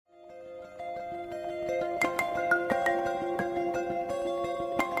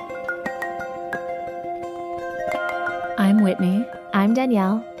Whitney. I'm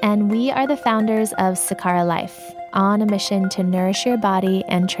Danielle, and we are the founders of Sakara Life, on a mission to nourish your body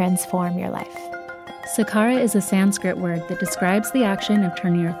and transform your life. Sakara is a Sanskrit word that describes the action of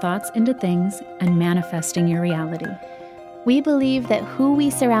turning your thoughts into things and manifesting your reality. We believe that who we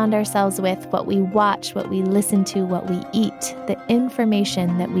surround ourselves with, what we watch, what we listen to, what we eat, the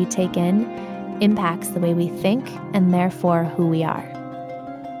information that we take in, impacts the way we think and therefore who we are.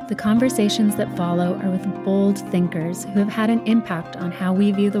 The conversations that follow are with bold thinkers who have had an impact on how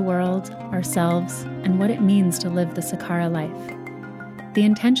we view the world, ourselves, and what it means to live the Sakara life. The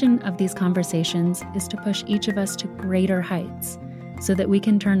intention of these conversations is to push each of us to greater heights so that we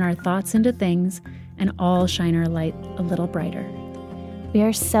can turn our thoughts into things and all shine our light a little brighter. We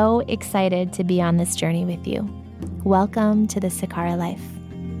are so excited to be on this journey with you. Welcome to the Sakara Life.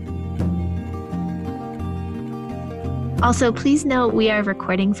 Also, please note we are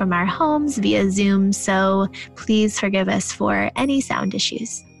recording from our homes via Zoom, so please forgive us for any sound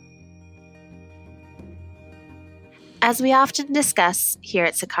issues. As we often discuss here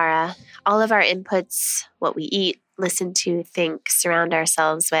at Sakara, all of our inputs, what we eat, listen to, think, surround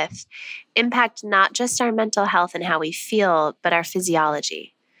ourselves with, impact not just our mental health and how we feel, but our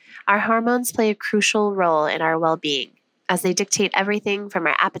physiology. Our hormones play a crucial role in our well-being, as they dictate everything from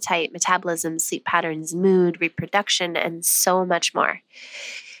our appetite, metabolism, sleep patterns, mood, reproduction, and so much more.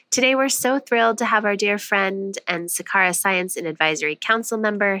 Today, we're so thrilled to have our dear friend and Sakara Science and Advisory Council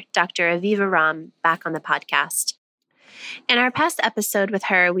member, Dr. Aviva Romm, back on the podcast. In our past episode with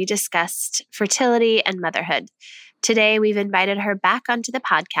her, we discussed fertility and motherhood. Today, we've invited her back onto the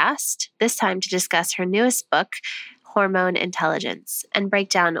podcast, this time to discuss her newest book, Hormone Intelligence, and break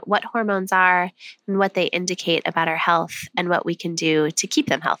down what hormones are and what they indicate about our health and what we can do to keep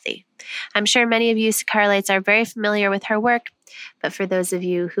them healthy. I'm sure many of you Sakaralites are very familiar with her work, but for those of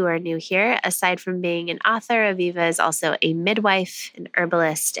you who are new here, aside from being an author, Aviva is also a midwife, an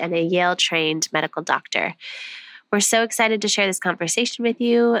herbalist, and a Yale-trained medical doctor. We're so excited to share this conversation with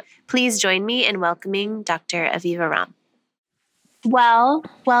you. Please join me in welcoming Dr. Aviva Romm. Well,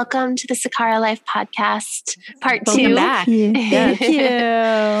 welcome to the Sakara Life podcast, part Welcome 2. back. Thank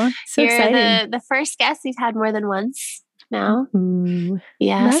you. So You're exciting. the first guest we've had more than once now. Ooh,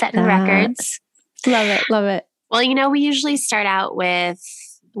 Yeah, love setting that. records. Love it. Love it. Well, we usually start out with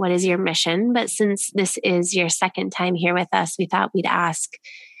what is your mission? But since this is your second time here with us, we thought we'd ask,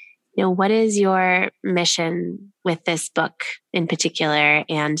 what is your mission with this book in particular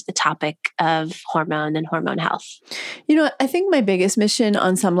and the topic of hormone and hormone health? I think my biggest mission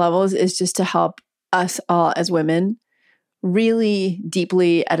on some levels is just to help us all as women really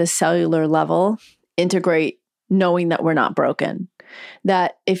deeply at a cellular level integrate knowing that we're not broken.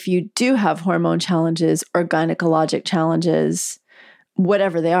 That if you do have hormone challenges or gynecologic challenges,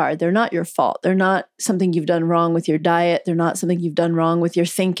 whatever they are, they're not your fault. They're not something you've done wrong with your diet. They're not something you've done wrong with your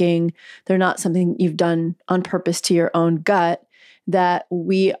thinking. They're not something you've done on purpose to your own gut. That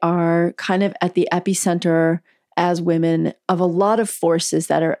we are kind of at the epicenter as women of a lot of forces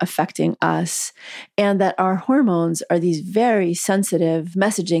that are affecting us, and that our hormones are these very sensitive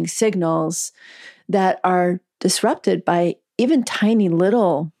messaging signals that are disrupted by even tiny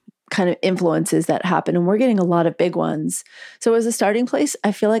little kind of influences that happen. And we're getting a lot of big ones. So as a starting place,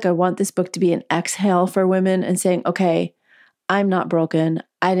 I feel like I want this book to be an exhale for women and saying, okay, I'm not broken.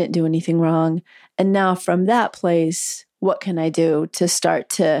 I didn't do anything wrong. And now from that place, what can I do to start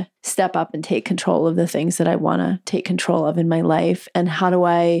to step up and take control of the things that I want to take control of in my life? And how do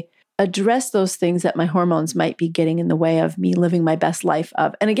I address those things that my hormones might be getting in the way of me living my best life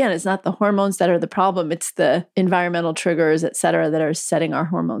of? And again, it's not the hormones that are the problem. It's the environmental triggers, et cetera, that are setting our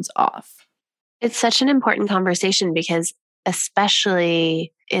hormones off. It's such an important conversation because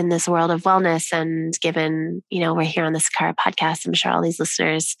especially in this world of wellness and given, we're here on the Sakara podcast, I'm sure all these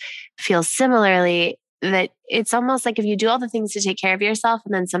listeners feel similarly, that it's almost like if you do all the things to take care of yourself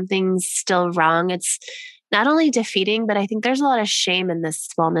and then something's still wrong, it's not only defeating, but I think there's a lot of shame in this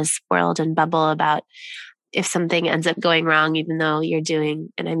wellness world and bubble about if something ends up going wrong, even though you're doing,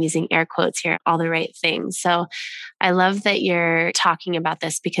 and I'm using air quotes here, all the right things. So I love that you're talking about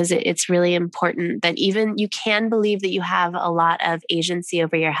this because it's really important that even you can believe that you have a lot of agency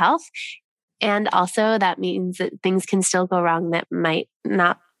over your health. And also that means that things can still go wrong that might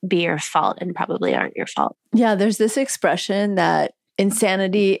not be your fault and probably aren't your fault. Yeah, there's this expression that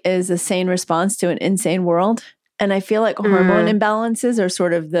insanity is a sane response to an insane world. And I feel like hormone imbalances are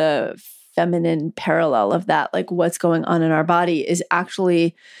sort of the feminine parallel of that. Like what's going on in our body is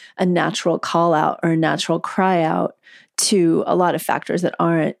actually a natural call out or a natural cry out to a lot of factors that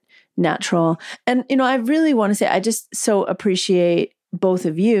aren't natural. And, I really want to say, I just so appreciate both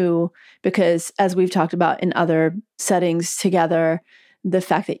of you, because as we've talked about in other settings together, the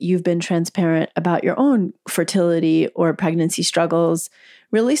fact that you've been transparent about your own fertility or pregnancy struggles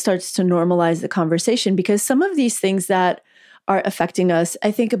really starts to normalize the conversation, because some of these things that are affecting us,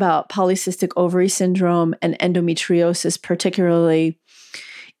 I think about polycystic ovary syndrome and endometriosis particularly.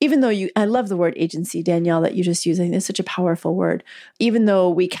 Even though I love the word agency, Danielle, that you just used. I think it's such a powerful word. Even though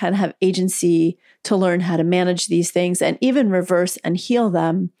we can have agency to learn how to manage these things and even reverse and heal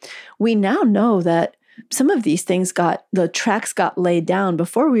them, we now know that some of these things the tracks got laid down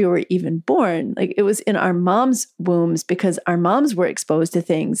before we were even born. Like it was in our mom's wombs because our moms were exposed to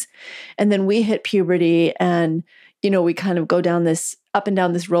things. And then we hit puberty and, we kind of go down this up and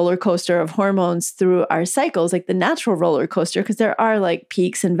down this roller coaster of hormones through our cycles, like the natural roller coaster, because there are like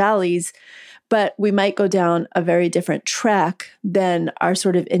peaks and valleys, but we might go down a very different track than our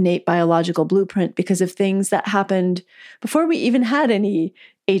sort of innate biological blueprint because of things that happened before we even had any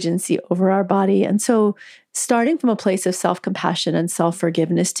agency over our body. And so starting from a place of self-compassion and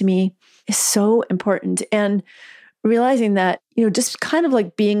self-forgiveness to me is so important. And realizing that, just kind of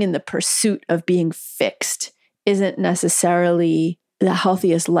like being in the pursuit of being fixed isn't necessarily the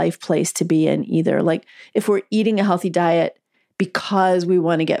healthiest life place to be in either. Like if we're eating a healthy diet because we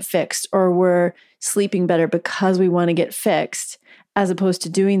want to get fixed, or we're sleeping better because we want to get fixed, as opposed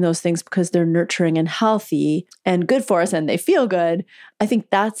to doing those things because they're nurturing and healthy and good for us and they feel good, I think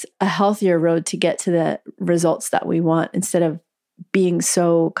that's a healthier road to get to the results that we want, instead of being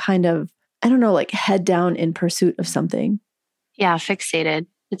so kind of, like head down in pursuit of something. Yeah, fixated.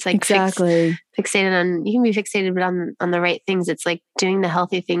 It's like exactly fixated on, you can be fixated, but on the right things. It's like doing the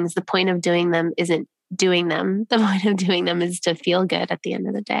healthy things. The point of doing them isn't doing them. The point of doing them is to feel good at the end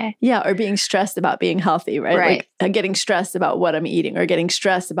of the day. Yeah. Or being stressed about being healthy, right? Like getting stressed about what I'm eating or getting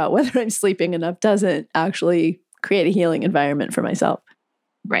stressed about whether I'm sleeping enough doesn't actually create a healing environment for myself.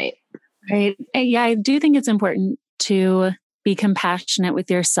 Right. Yeah. I do think it's important to be compassionate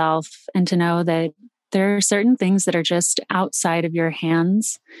with yourself and to know that there are certain things that are just outside of your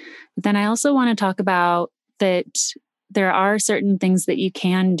hands. But then I also want to talk about that there are certain things that you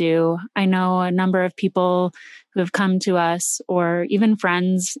can do. I know a number of people who have come to us, or even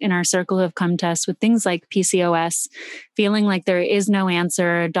friends in our circle who have come to us with things like PCOS, feeling like there is no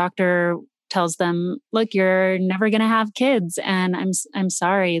answer. A doctor tells them, look, you're never going to have kids. And I'm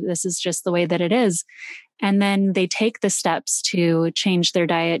sorry, this is just the way that it is. And then they take the steps to change their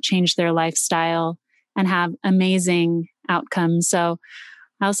diet, change their lifestyle, and have amazing outcomes. So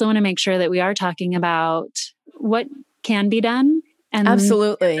I also want to make sure that we are talking about what can be done. And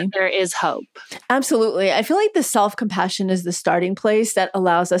absolutely, there is hope. Absolutely. I feel like the self-compassion is the starting place that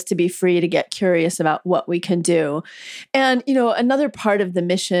allows us to be free to get curious about what we can do. And, another part of the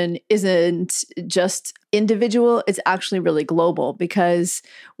mission isn't just individual, it's actually really global, because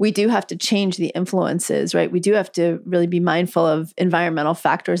we do have to change the influences, right? We do have to really be mindful of environmental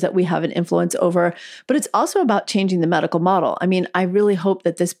factors that we have an influence over, but it's also about changing the medical model. I mean, I really hope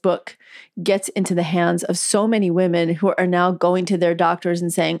that this book gets into the hands of so many women who are now going to their doctors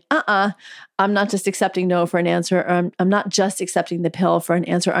and saying, I'm not just accepting no for an answer, or I'm not just accepting the pill for an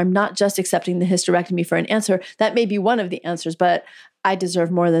answer, I'm not just accepting the hysterectomy for an answer. That may be one of the answers, but I deserve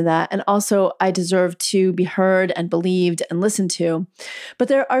more than that. And also, I deserve to be heard and believed and listened to. But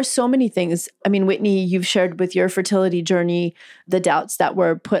there are so many things. I mean, Whitney, you've shared with your fertility journey the doubts that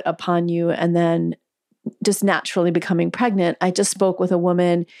were put upon you, and then just naturally becoming pregnant. I just spoke with a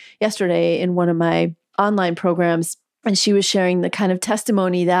woman yesterday in one of my online programs, and she was sharing the kind of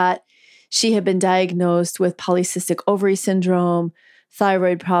testimony that she had been diagnosed with polycystic ovary syndrome,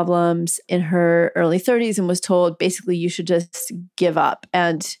 thyroid problems in her early 30s, and was told basically you should just give up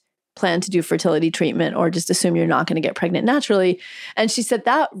and plan to do fertility treatment, or just assume you're not going to get pregnant naturally. And she said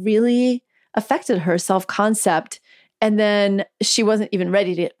that really affected her self-concept. And then she wasn't even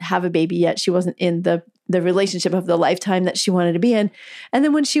ready to have a baby yet. She wasn't in the relationship of the lifetime that she wanted to be in. And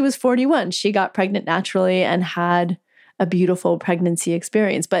then when she was 41, she got pregnant naturally and had a beautiful pregnancy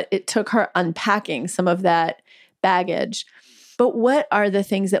experience. But it took her unpacking some of that baggage. But what are the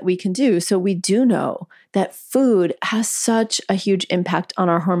things that we can do? So we do know that food has such a huge impact on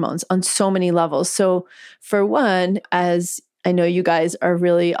our hormones on so many levels. So for one, as I know you guys are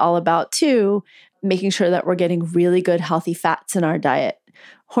really all about too, making sure that we're getting really good healthy fats in our diet.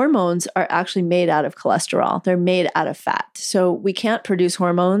 Hormones are actually made out of cholesterol. They're made out of fat. So we can't produce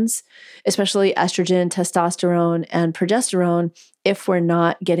hormones, especially estrogen, testosterone, and progesterone, if we're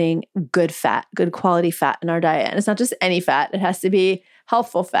not getting good fat, good quality fat in our diet. And it's not just any fat. It has to be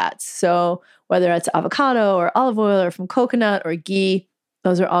healthful fats. So whether it's avocado or olive oil or from coconut or ghee,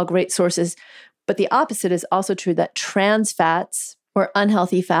 those are all great sources. But the opposite is also true, that trans fats or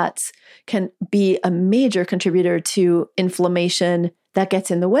unhealthy fats can be a major contributor to inflammation that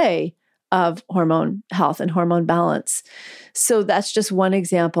gets in the way of hormone health and hormone balance. So that's just one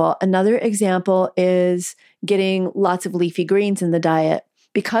example. Another example is getting lots of leafy greens in the diet.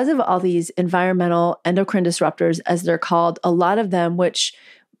 Because of all these environmental endocrine disruptors, as they're called, a lot of them which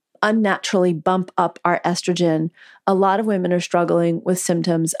unnaturally bump up our estrogen, a lot of women are struggling with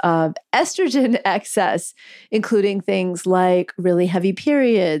symptoms of estrogen excess, including things like really heavy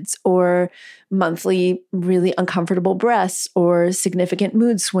periods or monthly really uncomfortable breasts or significant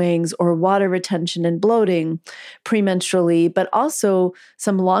mood swings or water retention and bloating premenstrually, but also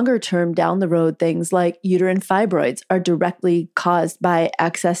some longer term down the road things like uterine fibroids are directly caused by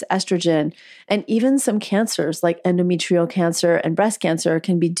excess estrogen. And even some cancers like endometrial cancer and breast cancer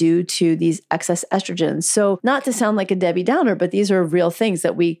can be due to these excess estrogens. So not to sound like a Debbie Downer, but these are real things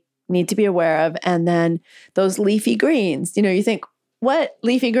that we need to be aware of. And then those leafy greens, you think, what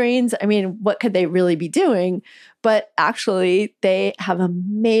leafy greens? I mean, what could they really be doing? But actually, they have a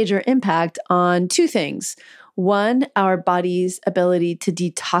major impact on two things. One, our body's ability to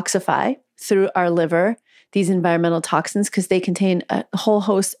detoxify through our liver these environmental toxins, because they contain a whole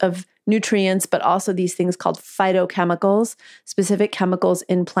host of nutrients, but also these things called phytochemicals, specific chemicals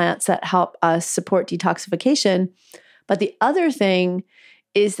in plants that help us support detoxification. But the other thing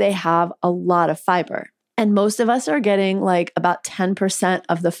is they have a lot of fiber. And most of us are getting like about 10%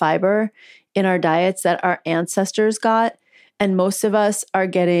 of the fiber in our diets that our ancestors got. And most of us are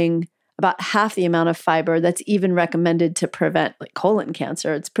getting about half the amount of fiber that's even recommended to prevent like colon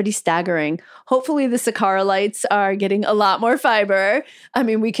cancer. It's pretty staggering. Hopefully the Saccharolites are getting a lot more fiber. I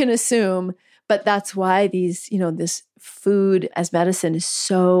mean, we can assume, but that's why these, this food as medicine is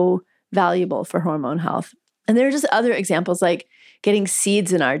so valuable for hormone health. And there are just other examples like getting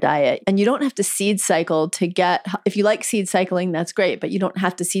seeds in our diet. And you don't have to seed cycle to get, if you like seed cycling, that's great, but you don't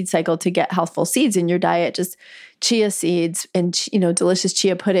have to seed cycle to get healthful seeds in your diet. Just chia seeds and, delicious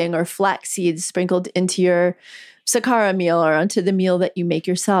chia pudding or flax seeds sprinkled into your Sakara meal or onto the meal that you make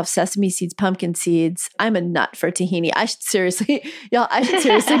yourself, sesame seeds, pumpkin seeds. I'm a nut for tahini. I should seriously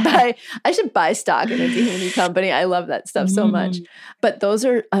buy stock in a tahini company. I love that stuff so much. But those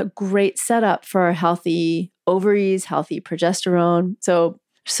are a great setup for healthy ovaries, healthy progesterone.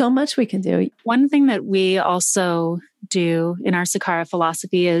 So much we can do. One thing that we also do in our Sakara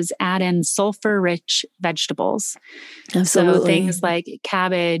philosophy is add in sulfur-rich vegetables. Absolutely. So things like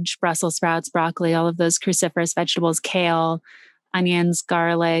cabbage, Brussels sprouts, broccoli, all of those cruciferous vegetables, kale, onions,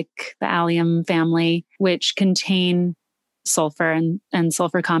 garlic, the allium family, which contain sulfur and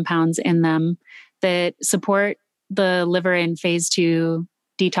sulfur compounds in them that support the liver in phase 2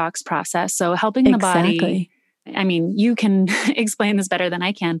 detox process. So helping the body, I mean, you can explain this better than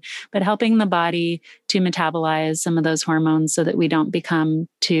I can, but helping the body to metabolize some of those hormones so that we don't become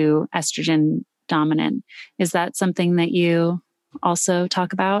too estrogen dominant. Is that something that you also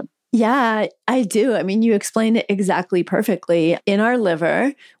talk about? Yeah, I do. I mean, you explained it exactly perfectly. In our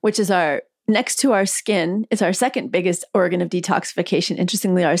liver, which is next to our skin, it's our second biggest organ of detoxification.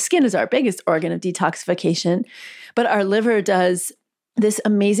 Interestingly, our skin is our biggest organ of detoxification, but our liver does this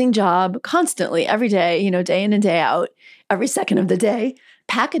amazing job constantly, every day, day in and day out, every second of the day,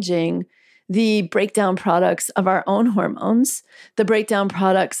 packaging the breakdown products of our own hormones, the breakdown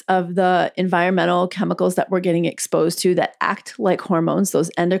products of the environmental chemicals that we're getting exposed to that act like hormones, those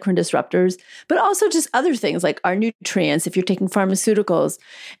endocrine disruptors, but also just other things like our nutrients, if you're taking pharmaceuticals.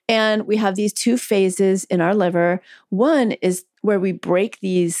 And we have these two phases in our liver. One is where we break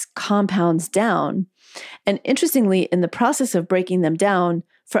these compounds down. And interestingly, in the process of breaking them down,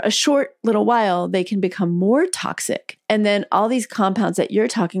 for a short little while, they can become more toxic. And then all these compounds that you're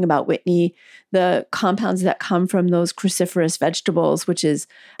talking about, Whitney, the compounds that come from those cruciferous vegetables, which is,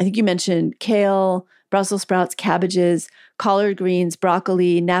 I think you mentioned kale, Brussels sprouts, cabbages, collard greens,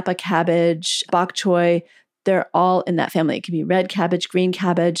 broccoli, Napa cabbage, bok choy. They're all in that family. It can be red cabbage, green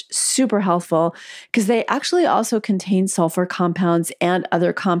cabbage, super healthful because they actually also contain sulfur compounds and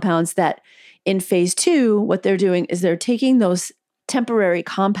other compounds that in phase 2, what they're doing is they're taking those temporary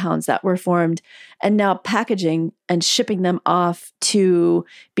compounds that were formed and now packaging and shipping them off to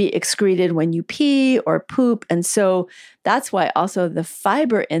be excreted when you pee or poop. And so that's why also the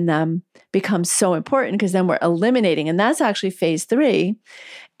fiber in them becomes so important because then we're eliminating, and that's actually phase 3.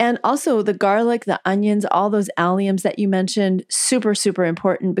 And also the garlic, the onions, all those alliums that you mentioned, super, super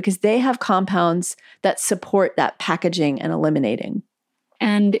important because they have compounds that support that packaging and eliminating.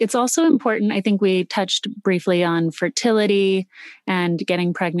 And it's also important, I think we touched briefly on fertility and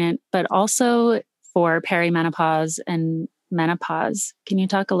getting pregnant, but also for perimenopause and menopause. Can you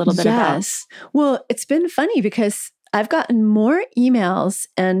talk a little bit about? Yes. Well, it's been funny because I've gotten more emails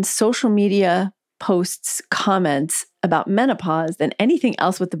and social media posts, comments about menopause than anything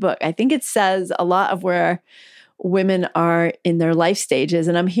else with the book. I think it says a lot of where women are in their life stages.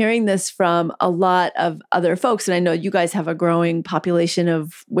 And I'm hearing this from a lot of other folks. And I know you guys have a growing population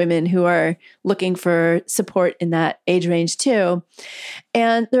of women who are looking for support in that age range too.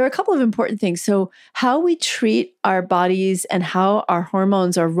 And there are a couple of important things. So how we treat our bodies and how our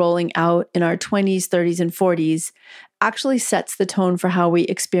hormones are rolling out in our 20s, 30s, and 40s actually sets the tone for how we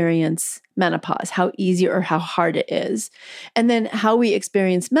experience menopause, how easy or how hard it is. And then how we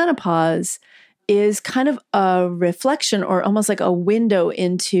experience menopause is kind of a reflection or almost like a window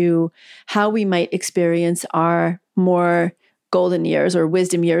into how we might experience our more golden years or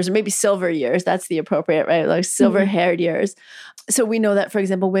wisdom years, or maybe silver years. That's the appropriate, right? Like silver-haired years. So we know that, for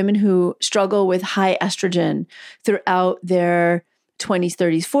example, women who struggle with high estrogen throughout their 20s,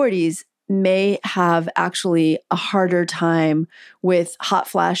 30s, 40s may have actually a harder time with hot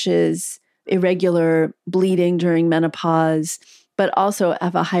flashes, irregular bleeding during menopause, but also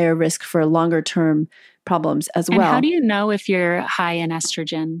have a higher risk for longer term problems as well. And how do you know if you're high in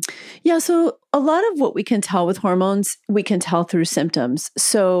estrogen? Yeah, so a lot of what we can tell with hormones, we can tell through symptoms.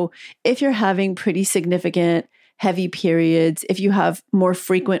 So if you're having pretty significant heavy periods, if you have more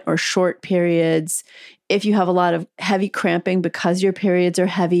frequent or short periods, if you have a lot of heavy cramping because your periods are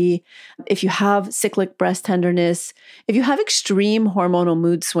heavy, if you have cyclic breast tenderness, if you have extreme hormonal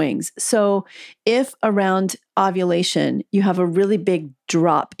mood swings. So if around ovulation, you have a really big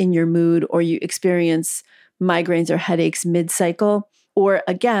drop in your mood or you experience migraines or headaches mid-cycle, or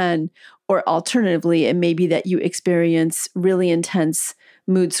alternatively, it may be that you experience really intense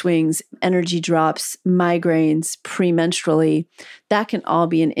mood swings, energy drops, migraines premenstrually, that can all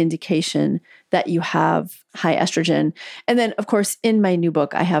be an indication that you have high estrogen. And then, of course, in my new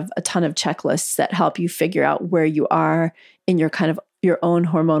book, I have a ton of checklists that help you figure out where you are in your kind of your own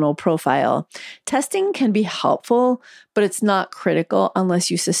hormonal profile. Testing can be helpful, but it's not critical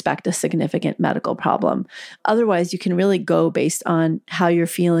unless you suspect a significant medical problem. Otherwise, you can really go based on how you're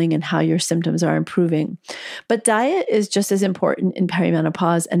feeling and how your symptoms are improving. But diet is just as important in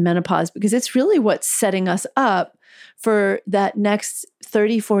perimenopause and menopause because it's really what's setting us up for that next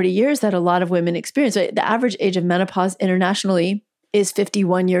 30, 40 years that a lot of women experience. Right? The average age of menopause internationally is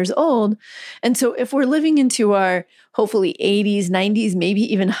 51 years old. And so if we're living into our hopefully 80s, 90s, maybe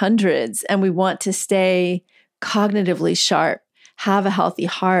even hundreds, and we want to stay cognitively sharp, have a healthy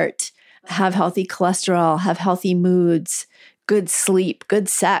heart, have healthy cholesterol, have healthy moods, good sleep, good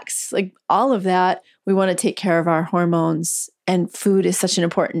sex, like all of that, we want to take care of our hormones. And food is such an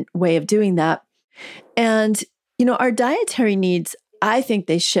important way of doing that. And, our dietary needs, I think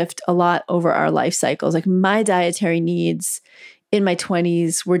they shift a lot over our life cycles. Like my dietary needs in my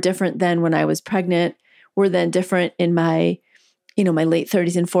 20s were different than when I was pregnant, were then different in my, my late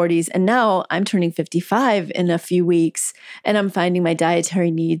 30s and 40s. And now I'm turning 55 in a few weeks, and I'm finding my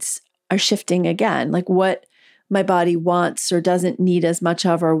dietary needs are shifting again, like what my body wants or doesn't need as much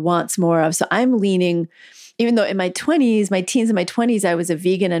of or wants more of. So I'm leaning, even though in my 20s, my teens and my 20s, I was a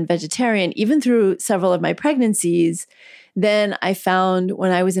vegan and vegetarian, even through several of my pregnancies. Then I found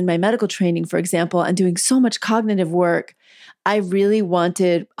when I was in my medical training, for example, and doing so much cognitive work, I really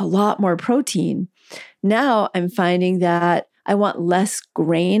wanted a lot more protein. Now I'm finding that I want less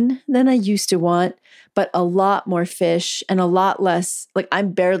grain than I used to want, but a lot more fish and a lot less, like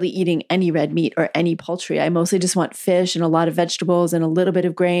I'm barely eating any red meat or any poultry. I mostly just want fish and a lot of vegetables and a little bit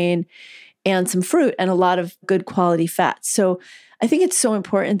of grain and some fruit and a lot of good quality fats. So I think it's so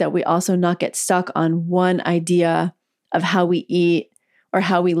important that we also not get stuck on one idea of how we eat or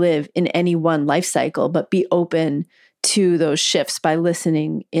how we live in any one life cycle, but be open to those shifts by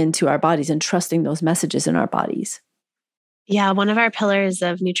listening into our bodies and trusting those messages in our bodies. Yeah, one of our pillars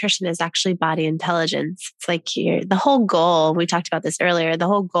of nutrition is actually body intelligence. It's like the whole goal, we talked about this earlier, the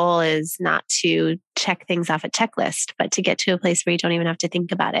whole goal is not to check things off a checklist, but to get to a place where you don't even have to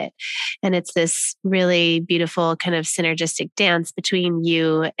think about it. And it's this really beautiful kind of synergistic dance between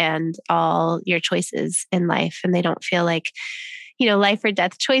you and all your choices in life. And they don't feel like, life or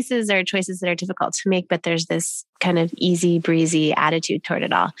death choices are choices that are difficult to make, but there's this kind of easy breezy attitude toward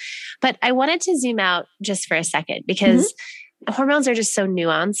it all. But I wanted to zoom out just for a second because hormones are just so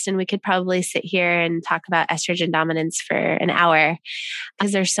nuanced, and we could probably sit here and talk about estrogen dominance for an hour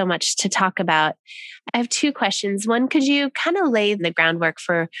because there's so much to talk about. I have two questions. One, could you kind of lay the groundwork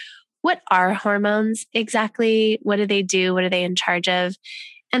for what are hormones exactly? What do they do? What are they in charge of?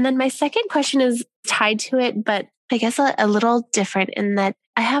 And then my second question is tied to it, but I guess a little different in that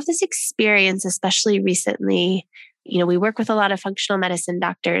I have this experience, especially recently, we work with a lot of functional medicine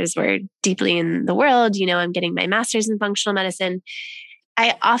doctors. We're deeply in the world. I'm getting my master's in functional medicine.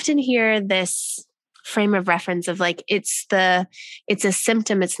 I often hear this frame of reference of like, it's a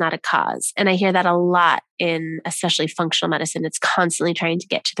symptom, it's not a cause. And I hear that a lot in especially functional medicine. It's constantly trying to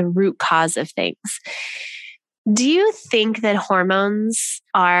get to the root cause of things. Do you think that hormones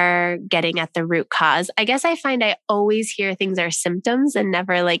are getting at the root cause? I guess I find I always hear things are symptoms and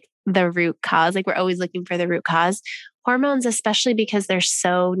never like the root cause. Like we're always looking for the root cause. Hormones, especially because they're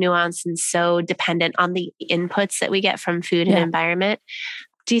so nuanced and so dependent on the inputs that we get from food and environment.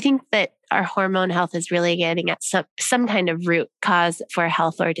 Do you think that our hormone health is really getting at some kind of root cause for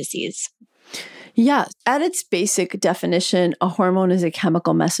health or disease? Yeah. At its basic definition, a hormone is a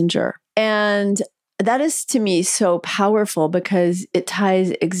chemical messenger. And that is to me so powerful because it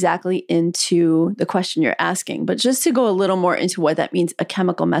ties exactly into the question you're asking. But just to go a little more into what that means, a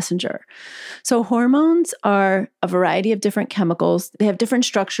chemical messenger. So hormones are a variety of different chemicals. They have different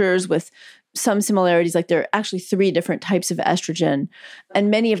structures with some similarities, like there are actually 3 different types of estrogen, and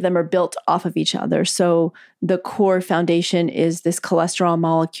many of them are built off of each other. So the core foundation is this cholesterol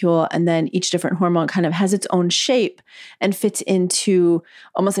molecule, and then each different hormone kind of has its own shape and fits into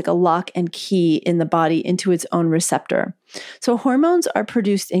almost like a lock and key in the body into its own receptor. So hormones are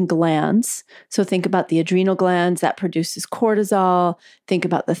produced in glands. So think about the adrenal glands that produces cortisol. Think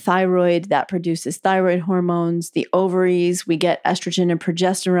about the thyroid that produces thyroid hormones. The ovaries, we get estrogen and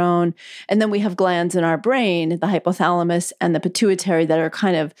progesterone. And then we have glands in our brain, the hypothalamus and the pituitary, that are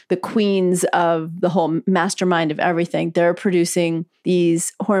kind of the queens of the whole mastermind of everything. They're producing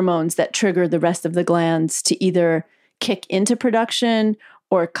these hormones that trigger the rest of the glands to either kick into production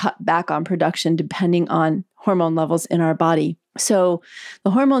or cut back on production, depending on hormone levels in our body. So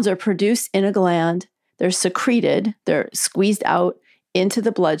the hormones are produced in a gland, they're secreted, they're squeezed out into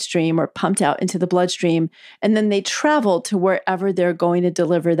the bloodstream or pumped out into the bloodstream, and then they travel to wherever they're going to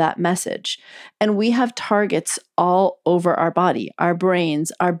deliver that message. And we have targets all over our body, our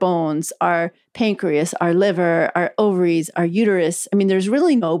brains, our bones, our pancreas, our liver, our ovaries, our uterus. I mean, there's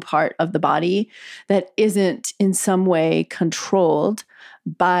really no part of the body that isn't in some way controlled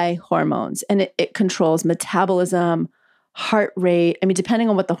by hormones. And it controls metabolism, heart rate. I mean, depending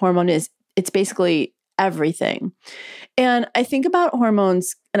on what the hormone is, it's basically everything. And I think about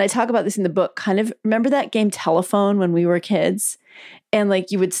hormones, and I talk about this in the book, kind of remember that game Telephone when we were kids? And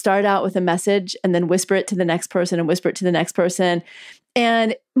like you would start out with a message and then whisper it to the next person and whisper it to the next person.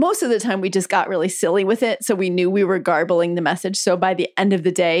 And most of the time we just got really silly with it. So we knew we were garbling the message. So by the end of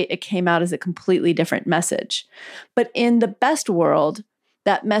the day, it came out as a completely different message. But in the best world,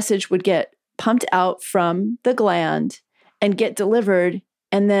 that message would get pumped out from the gland and get delivered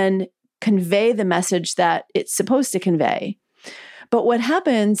and then convey the message that it's supposed to convey. But what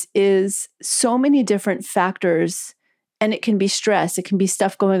happens is so many different factors, and it can be stress, it can be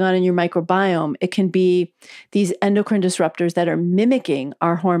stuff going on in your microbiome, it can be these endocrine disruptors that are mimicking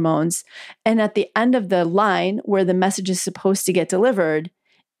our hormones. And at the end of the line where the message is supposed to get delivered,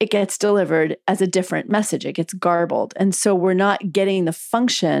 it gets delivered as a different message. It gets garbled. And so we're not getting the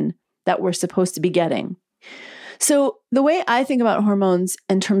function that we're supposed to be getting. So the way I think about hormones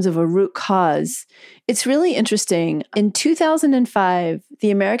in terms of a root cause, it's really interesting. In 2005,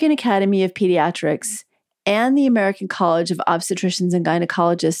 the American Academy of Pediatrics and the American College of Obstetricians and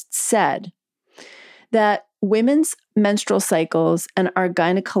Gynecologists said that women's menstrual cycles and our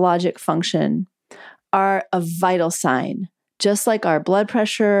gynecologic function are a vital sign, just like our blood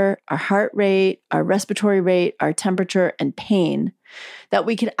pressure, our heart rate, our respiratory rate, our temperature, and pain, that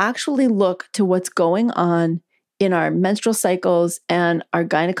we can actually look to what's going on in our menstrual cycles and our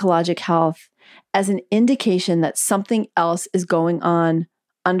gynecologic health as an indication that something else is going on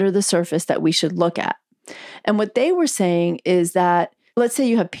under the surface that we should look at. And what they were saying is that, let's say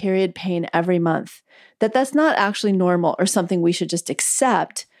you have period pain every month, that's not actually normal or something we should just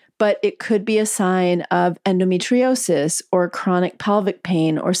accept, but it could be a sign of endometriosis or chronic pelvic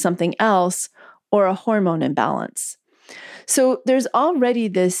pain or something else, or a hormone imbalance. So there's already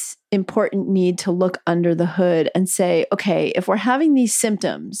this important need to look under the hood and say, okay, if we're having these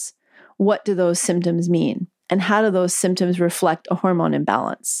symptoms, what do those symptoms mean? And how do those symptoms reflect a hormone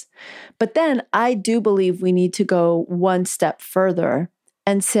imbalance? But then I do believe we need to go one step further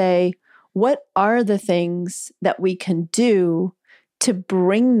and say, what are the things that we can do to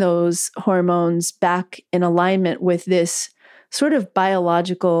bring those hormones back in alignment with this sort of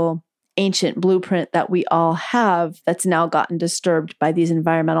biological ancient blueprint that we all have that's now gotten disturbed by these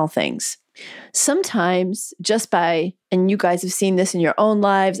environmental things? Sometimes just by, and you guys have seen this in your own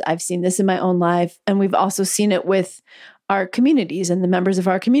lives, I've seen this in my own life, and we've also seen it with our communities and the members of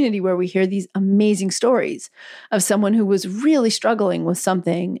our community, where we hear these amazing stories of someone who was really struggling with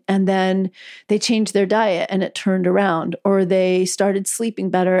something and then they changed their diet and it turned around, or they started sleeping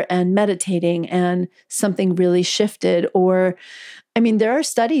better and meditating and something really shifted. Or, I mean, there are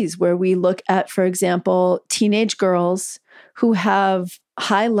studies where we look at, for example, teenage girls who have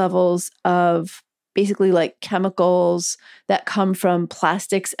high levels of basically like chemicals that come from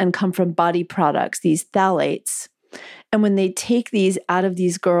plastics and come from body products, these phthalates. And when they take these out of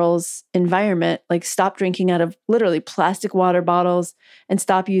these girls' environment, like stop drinking out of literally plastic water bottles and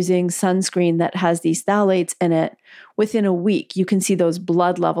stop using sunscreen that has these phthalates in it, within a week, you can see those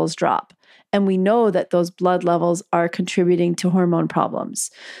blood levels drop. And we know that those blood levels are contributing to hormone problems.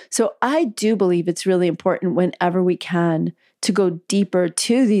 So I do believe it's really important whenever we can to go deeper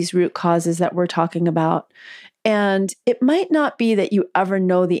to these root causes that we're talking about. And it might not be that you ever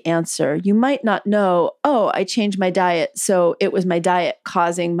know the answer. You might not know, oh, I changed my diet, so it was my diet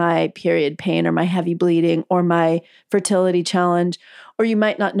causing my period pain or my heavy bleeding or my fertility challenge. Or you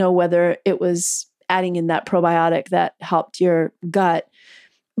might not know whether it was adding in that probiotic that helped your gut.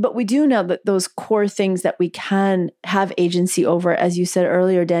 But we do know that those core things that we can have agency over, as you said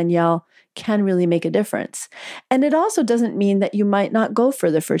earlier, Danielle, can really make a difference. And it also doesn't mean that you might not go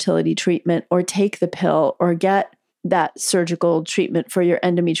for the fertility treatment or take the pill or get that surgical treatment for your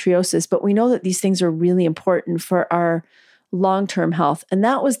endometriosis. But we know that these things are really important for our long-term health. And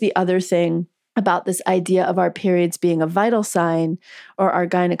that was the other thing about this idea of our periods being a vital sign or our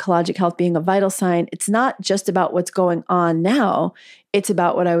gynecologic health being a vital sign. It's not just about what's going on now. It's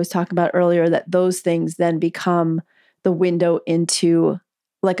about what I was talking about earlier, that those things then become the window into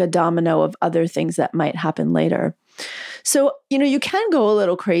like a domino of other things that might happen later. So, you can go a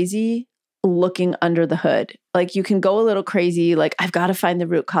little crazy looking under the hood. Like you can go a little crazy, like I've got to find the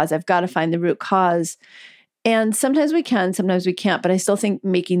root cause. I've got to find the root cause. And sometimes we can, sometimes we can't. But I still think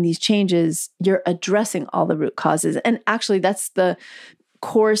making these changes, you're addressing all the root causes. And actually, that's the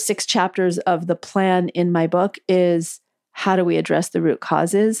core 6 chapters of the plan in my book is how do we address the root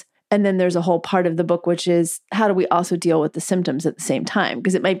causes? And then there's a whole part of the book, which is how do we also deal with the symptoms at the same time?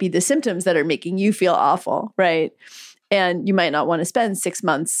 Because it might be the symptoms that are making you feel awful, right? And you might not want to spend 6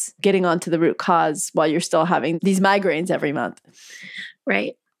 months getting onto the root cause while you're still having these migraines every month.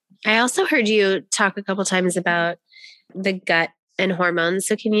 Right. I also heard you talk a couple times about the gut and hormones.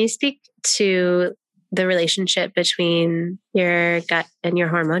 So can you speak to the relationship between your gut and your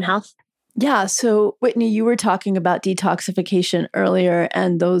hormone health? Yeah. So Whitney, you were talking about detoxification earlier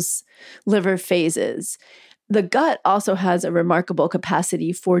and those liver phases. The gut also has a remarkable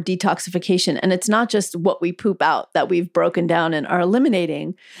capacity for detoxification. And it's not just what we poop out that we've broken down and are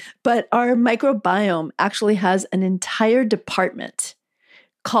eliminating, but our microbiome actually has an entire department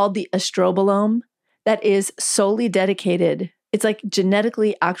called the estrobolome that is solely dedicated. It's like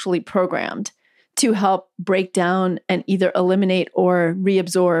genetically actually programmed to help break down and either eliminate or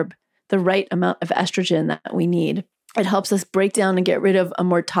reabsorb the right amount of estrogen that we need. It helps us break down and get rid of a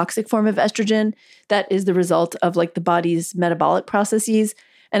more toxic form of estrogen that is the result of like the body's metabolic processes.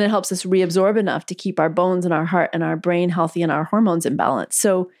 And it helps us reabsorb enough to keep our bones and our heart and our brain healthy and our hormones in balance.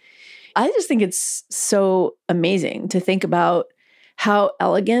 So I just think it's so amazing to think about how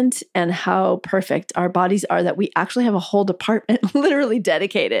elegant and how perfect our bodies are that we actually have a whole department literally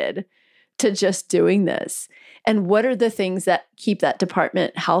dedicated to just doing this. And what are the things that keep that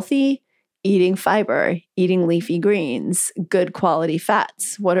department healthy? Eating fiber, eating leafy greens, good quality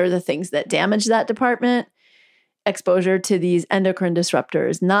fats. What are the things that damage that department? Exposure to these endocrine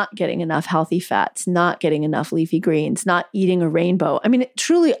disruptors, not getting enough healthy fats, not getting enough leafy greens, not eating a rainbow. I mean,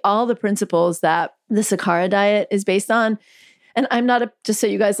 truly all the principles that the Sakara diet is based on. And I'm not just so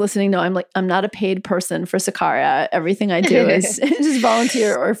you guys listening know, I'm not a paid person for Sakara. Everything I do is just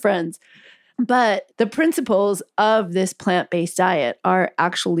volunteer or friends. But the principles of this plant-based diet are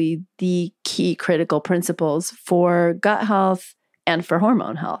actually the key critical principles for gut health and for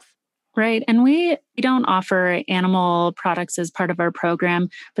hormone health. Right. And we don't offer animal products as part of our program,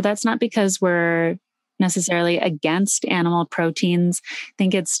 but that's not because we're necessarily against animal proteins. I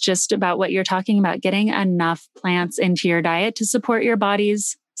think it's just about what you're talking about, getting enough plants into your diet to support your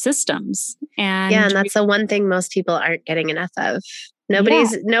body's systems. And that's the one thing most people aren't getting enough of.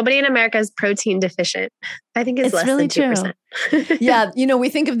 Nobody in America is protein deficient. I think it's less really than 2%. True. Yeah. We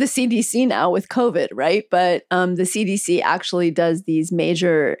think of the CDC now with COVID, right? But the CDC actually does these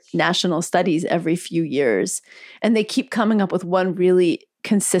major national studies every few years. And they keep coming up with one really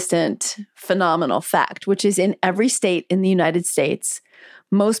consistent, phenomenal fact, which is in every state in the United States,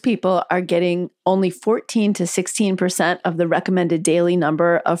 most people are getting only 14 to 16% of the recommended daily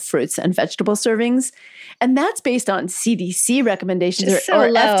number of fruits and vegetable servings. And that's based on CDC recommendations or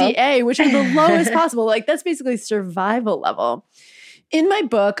FDA, which are the lowest possible. Like that's basically survival level. In my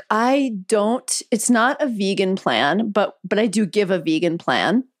book, it's not a vegan plan, but I do give a vegan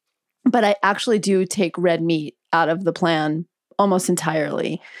plan, but I actually do take red meat out of the plan almost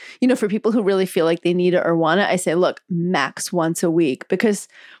entirely. For people who really feel like they need it or want it, I say, look, max once a week. Because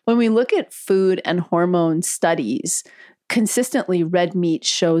when we look at food and hormone studies, consistently red meat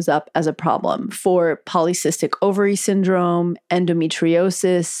shows up as a problem for polycystic ovary syndrome,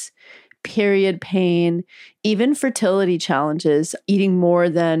 endometriosis, period pain, even fertility challenges. Eating more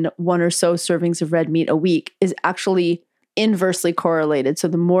than one or so servings of red meat a week is actually inversely correlated. So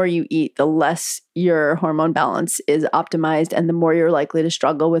the more you eat, the less your hormone balance is optimized and the more you're likely to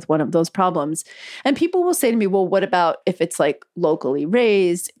struggle with one of those problems. And people will say to me, well, what about if it's like locally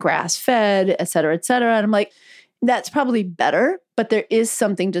raised, grass-fed, et cetera, et cetera? And I'm like, that's probably better, but there is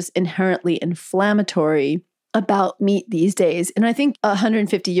something just inherently inflammatory about meat these days. And I think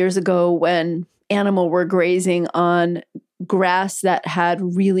 150 years ago when animal were grazing on grass that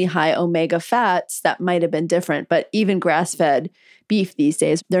had really high omega fats, that might have been different. But even grass-fed beef these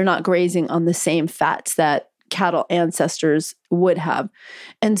days, they're not grazing on the same fats that cattle ancestors would have.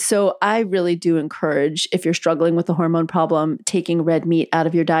 And so I really do encourage, if you're struggling with a hormone problem, taking red meat out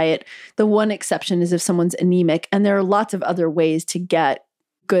of your diet. The one exception is if someone's anemic, and there are lots of other ways to get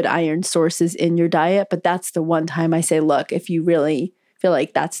good iron sources in your diet. But that's the one time I say, look, if you really feel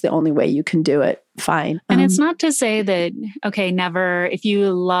like that's the only way you can do it, fine. And it's not to say that, okay, never, if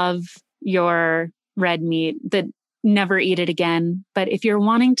you love your red meat, that never eat it again. But if you're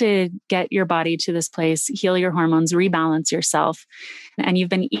wanting to get your body to this place, heal your hormones, rebalance yourself, and you've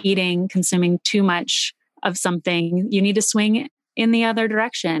been consuming too much of something, you need to swing in the other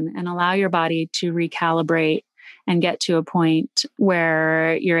direction and allow your body to recalibrate and get to a point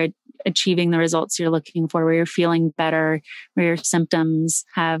where you're achieving the results you're looking for, where you're feeling better, where your symptoms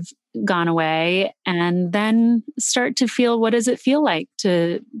have gone away, and then start to feel, what does it feel like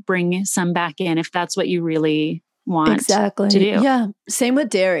to bring some back in if that's what you really want to do. Yeah. Same with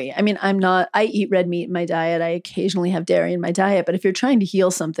dairy. I mean, I eat red meat in my diet. I occasionally have dairy in my diet, but if you're trying to heal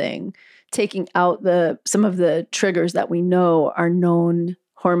something, taking out some of the triggers that we know are known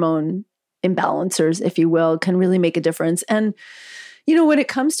hormone imbalancers, if you will, can really make a difference. And when it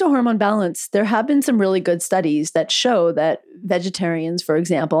comes to hormone balance, there have been some really good studies that show that vegetarians, for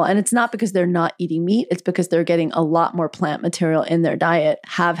example, and it's not because they're not eating meat, it's because they're getting a lot more plant material in their diet,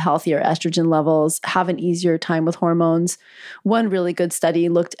 have healthier estrogen levels, have an easier time with hormones. One really good study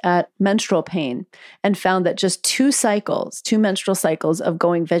looked at menstrual pain and found that just 2 menstrual cycles of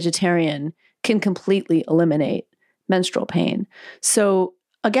going vegetarian can completely eliminate menstrual pain. So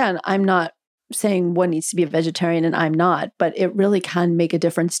again, I'm not saying one needs to be a vegetarian and I'm not, but it really can make a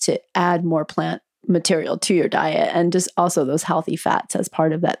difference to add more plant material to your diet and just also those healthy fats as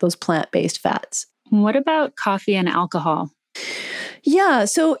part of that, those plant-based fats. What about coffee and alcohol? Yeah.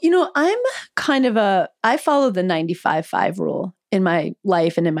 So, I follow the 95-5 rule in my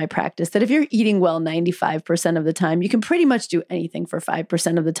life and in my practice, that if you're eating well 95% of the time, you can pretty much do anything for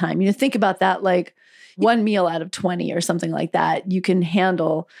 5% of the time. Think about that, like 1 meal out of 20 or something like that, you can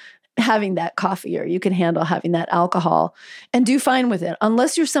handle having that coffee, or you can handle having that alcohol and do fine with it,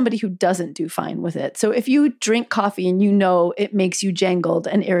 unless you're somebody who doesn't do fine with it. So if you drink coffee and it makes you jangled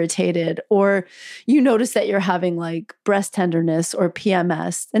and irritated, or you notice that you're having like breast tenderness or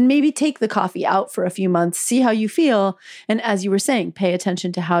PMS, then maybe take the coffee out for a few months, see how you feel. And as you were saying, pay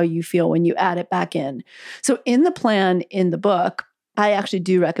attention to how you feel when you add it back in. So in the plan in the book, I actually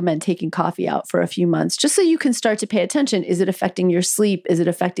do recommend taking coffee out for a few months, just so you can start to pay attention. Is it affecting your sleep?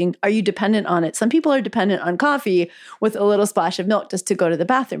 Are you dependent on it? Some people are dependent on coffee with a little splash of milk just to go to the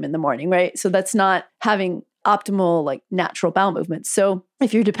bathroom in the morning, right? So that's not having optimal, like natural bowel movements. So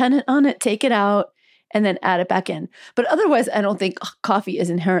if you're dependent on it, take it out and then add it back in. But otherwise, I don't think coffee is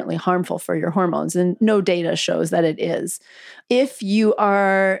inherently harmful for your hormones, and no data shows that it is. If you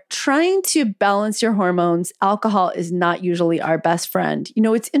are trying to balance your hormones, alcohol is not usually our best friend.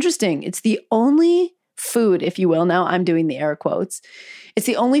 It's interesting. It's the only food, if you will, now I'm doing the air quotes, it's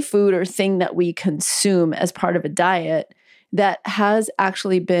the only food or thing that we consume as part of a diet that has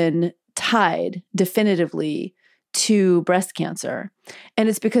actually been tied definitively to breast cancer. And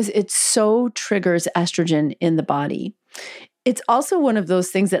it's because it so triggers estrogen in the body. It's also one of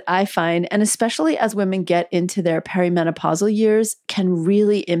those things that I find, and especially as women get into their perimenopausal years, can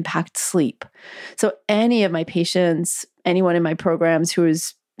really impact sleep. So any of my patients, anyone in my programs who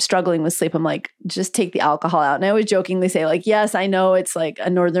is struggling with sleep, I'm like, just take the alcohol out. And I always jokingly say, like, yes, I know it's like a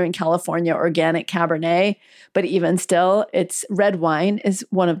Northern California organic Cabernet, but even still, it's red wine is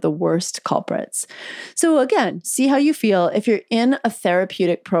one of the worst culprits. So again, see how you feel. If you're in a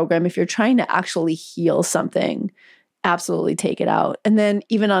therapeutic program, if you're trying to actually heal something, absolutely take it out. And then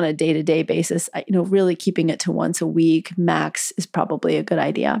even on a day-to-day basis, really keeping it to once a week max is probably a good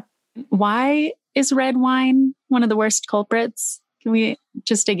idea. Why is red wine one of the worst culprits? Can we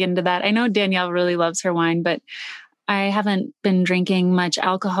just dig into that? I know Danielle really loves her wine, but I haven't been drinking much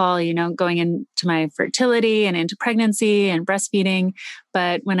alcohol, going into my fertility and into pregnancy and breastfeeding.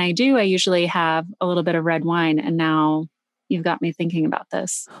 But when I do, I usually have a little bit of red wine. And now you've got me thinking about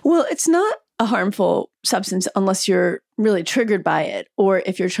this. Well, it's not a harmful substance unless you're really triggered by it or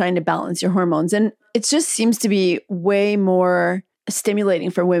if you're trying to balance your hormones. And it just seems to be way more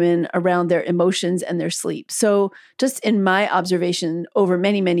stimulating for women around their emotions and their sleep. So just in my observation over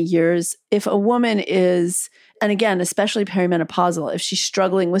many, many years, if a woman is, and again, especially perimenopausal, if she's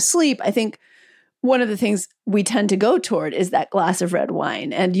struggling with sleep, I think one of the things we tend to go toward is that glass of red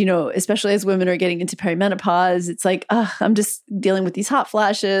wine. And, especially as women are getting into perimenopause, it's like, I'm just dealing with these hot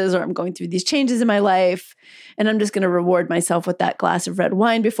flashes or I'm going through these changes in my life. And I'm just going to reward myself with that glass of red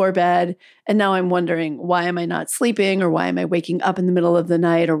wine before bed. And now I'm wondering, why am I not sleeping? Or why am I waking up in the middle of the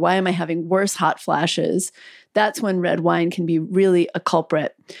night? Or why am I having worse hot flashes? That's when red wine can be really a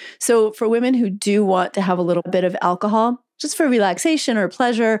culprit. So for women who do want to have a little bit of alcohol, just for relaxation or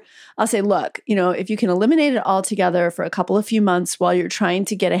pleasure, I'll say, look, if you can eliminate it altogether for a few months while you're trying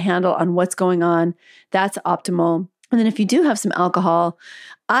to get a handle on what's going on, that's optimal. And then if you do have some alcohol,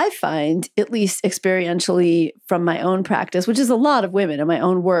 I find, at least experientially from my own practice, which is a lot of women in my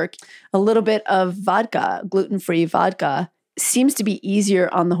own work, a little bit of vodka, gluten-free vodka, seems to be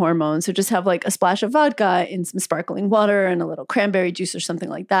easier on the hormones. So just have like a splash of vodka in some sparkling water and a little cranberry juice or something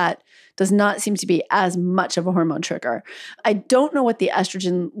like that does not seem to be as much of a hormone trigger. I don't know what the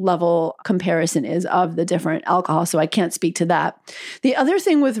estrogen level comparison is of the different alcohol, so I can't speak to that. The other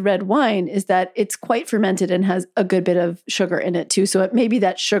thing with red wine is that it's quite fermented and has a good bit of sugar in it too. So it may be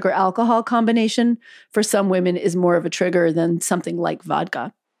that sugar alcohol combination for some women is more of a trigger than something like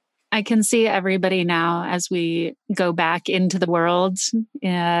vodka. I can see everybody now as we go back into the world,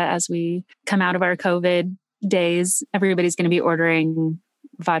 as we come out of our COVID days, everybody's going to be ordering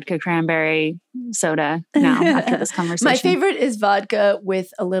vodka cranberry soda now after this conversation. My favorite is vodka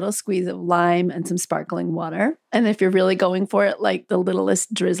with a little squeeze of lime and some sparkling water. And if you're really going for it, like the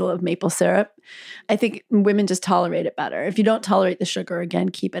littlest drizzle of maple syrup. I think women just tolerate it better. If you don't tolerate the sugar, again,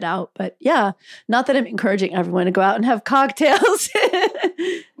 keep it out. But yeah, not that I'm encouraging everyone to go out and have cocktails.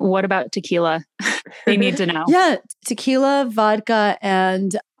 What about tequila? They need to know. Yeah, tequila, vodka,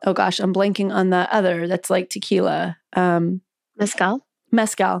 and oh gosh, I'm blanking on the other that's like tequila. Mezcal?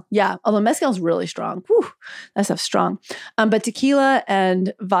 Mezcal, yeah. Although mezcal is really strong. Whew, that stuff's strong. But tequila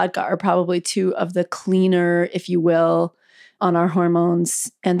and vodka are probably two of the cleaner, if you will, on our hormones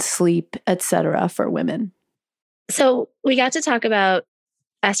and sleep, etc. for women. So we got to talk about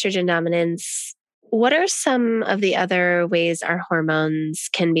estrogen dominance. What are some of the other ways our hormones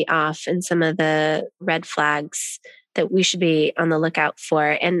can be off and some of the red flags that we should be on the lookout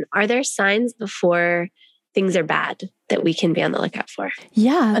for? And are there signs before things are bad that we can be on the lookout for?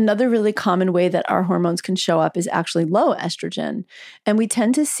 Yeah. Another really common way that our hormones can show up is actually low estrogen. And we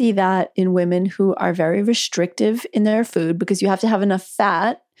tend to see that in women who are very restrictive in their food because you have to have enough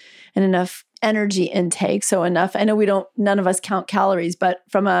fat and enough energy intake. So enough, I know none of us count calories, but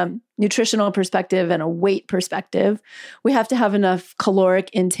from a nutritional perspective and a weight perspective, we have to have enough caloric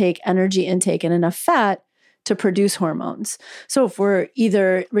intake, energy intake, and enough fat to produce hormones. So if we're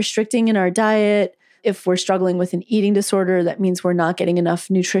either restricting in our diet, if we're struggling with an eating disorder, that means we're not getting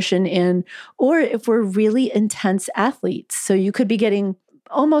enough nutrition in, or if we're really intense athletes. So you could be getting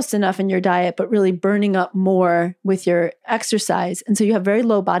almost enough in your diet, but really burning up more with your exercise. And so you have very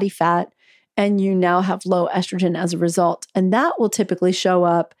low body fat and you now have low estrogen as a result. And that will typically show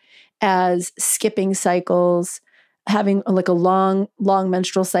up as skipping cycles, having like a long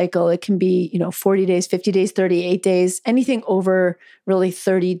menstrual cycle. It can be, 40 days, 50 days, 38 days, anything over really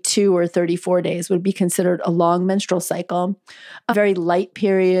 32 or 34 days would be considered a long menstrual cycle. Very light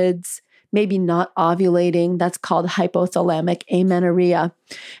periods, maybe not ovulating. That's called hypothalamic amenorrhea.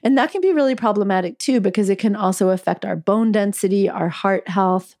 And that can be really problematic too, because it can also affect our bone density, our heart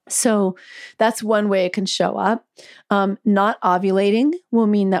health. So that's one way it can show up. Not ovulating will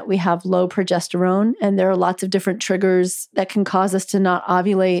mean that we have low progesterone, and there are lots of different triggers that can cause us to not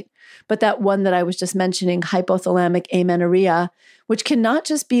ovulate. but that one that I was just mentioning, hypothalamic amenorrhea, which cannot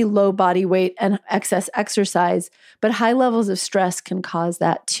just be low body weight and excess exercise, but high levels of stress can cause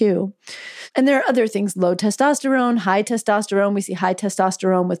that too. And there are other things, low testosterone, high testosterone. We see high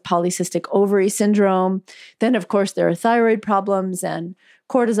testosterone with polycystic ovary syndrome. Then, of course, there are thyroid problems and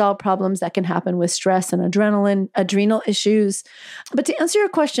cortisol problems that can happen with stress and adrenal issues. But to answer your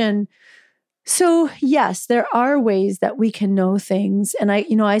question, so yes, there are ways that we can know things. And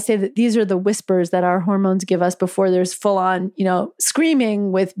I say that these are the whispers that our hormones give us before there's full on,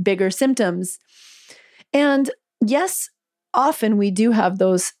 screaming with bigger symptoms. And yes, often we do have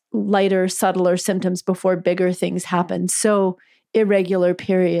those lighter, subtler symptoms before bigger things happen. So irregular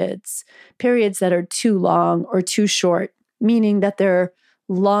periods that are too long or too short, meaning that they're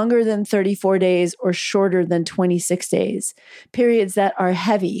longer than 34 days or shorter than 26 days. Periods that are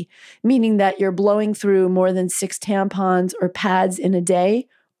heavy, meaning that you're blowing through more than 6 tampons or pads in a day,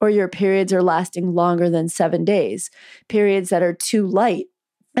 or your periods are lasting longer than 7 days. Periods that are too light.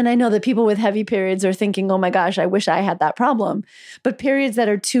 And I know that people with heavy periods are thinking, oh my gosh, I wish I had that problem. But periods that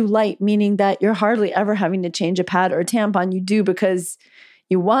are too light, meaning that you're hardly ever having to change a pad or a tampon, you do because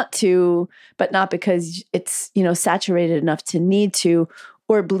you want to, but not because it's, saturated enough to need to,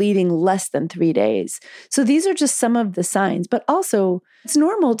 or bleeding less than 3 days. So these are just some of the signs, but also it's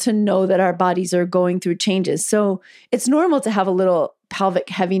normal to know that our bodies are going through changes. So it's normal to have a little pelvic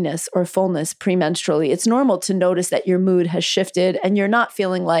heaviness or fullness premenstrually. It's normal to notice that your mood has shifted and you're not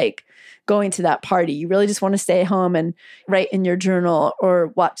feeling like going to that party. You really just want to stay home and write in your journal or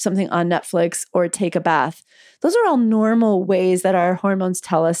watch something on Netflix or take a bath. Those are all normal ways that our hormones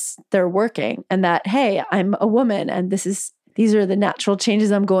tell us they're working and that, hey, I'm a woman and these are the natural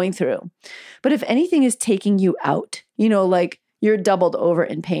changes I'm going through. But if anything is taking you out, like you're doubled over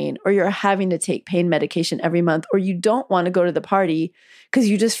in pain, or you're having to take pain medication every month, or you don't want to go to the party because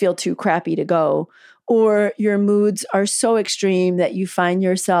you just feel too crappy to go, or your moods are so extreme that you find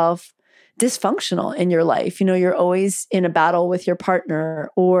yourself dysfunctional in your life. You're always in a battle with your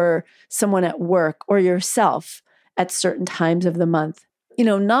partner or someone at work or yourself at certain times of the month.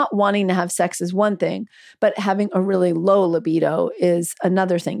 Not wanting to have sex is one thing, but having a really low libido is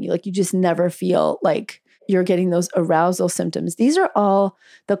another thing. You just never feel like you're getting those arousal symptoms. These are all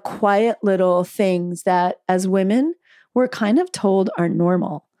the quiet little things that as women, we're kind of told are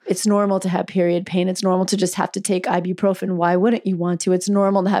normal. It's normal to have period pain. It's normal to just have to take ibuprofen. Why wouldn't you want to? It's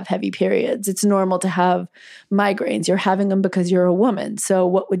normal to have heavy periods. It's normal to have migraines. You're having them because you're a woman. So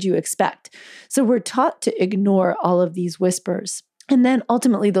what would you expect? So we're taught to ignore all of these whispers. And then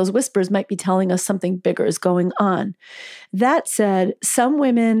ultimately, those whispers might be telling us something bigger is going on. That said, some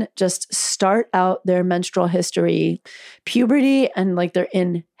women just start out their menstrual history, puberty, and like they're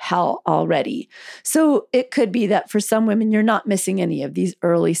in hell already. So it could be that for some women, you're not missing any of these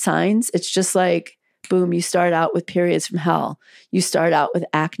early signs. It's just like, boom, you start out with periods from hell. You start out with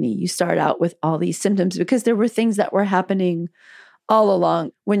acne. You start out with all these symptoms because there were things that were happening all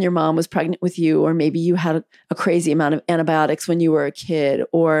along when your mom was pregnant with you, or maybe you had a crazy amount of antibiotics when you were a kid,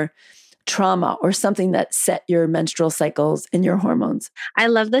 or trauma, or something that set your menstrual cycles and your hormones. I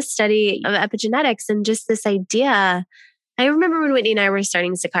love the study of epigenetics and just this idea. I remember when Whitney and I were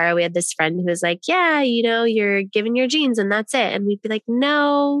starting Sakara, we had this friend who was like, yeah, you're given your genes and that's it. And we'd be like,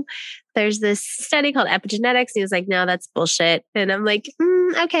 no, there's this study called epigenetics. And he was like, no, that's bullshit. And I'm like,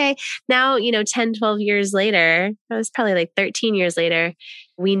 okay. Now, 10, 12 years later, it was probably like 13 years later,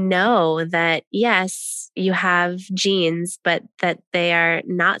 we know that yes, you have genes, but that they are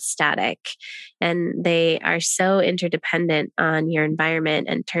not static and they are so interdependent on your environment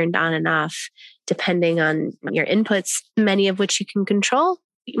and turned on and off depending on your inputs, many of which you can control.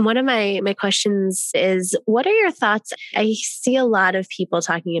 One of my questions is, what are your thoughts? I see a lot of people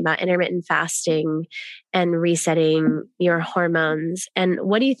talking about intermittent fasting and resetting your hormones. And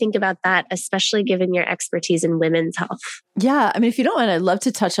what do you think about that, especially given your expertise in women's health? Yeah. If you don't mind, I'd love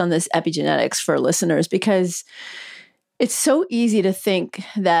to touch on this epigenetics for listeners, because it's so easy to think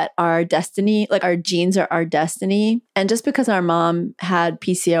that our destiny, like our genes are our destiny. And just because our mom had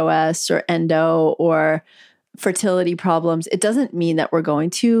PCOS or endo or fertility problems, it doesn't mean that we're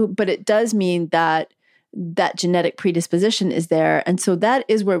going to, but it does mean that that genetic predisposition is there. And so that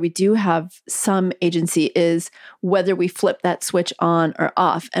is where we do have some agency, is whether we flip that switch on or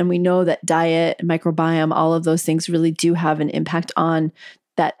off. And we know that diet and microbiome, all of those things really do have an impact on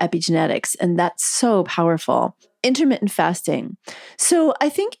that epigenetics. And that's so powerful. Intermittent fasting. So I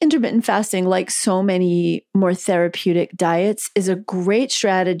think intermittent fasting, like so many more therapeutic diets, is a great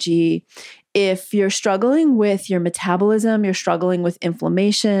strategy if you're struggling with your metabolism, you're struggling with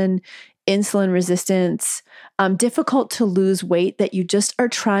inflammation, insulin resistance, difficult to lose weight, that you just are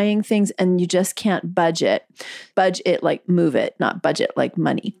trying things and you just can't budge it. Budge it like move it, not budget like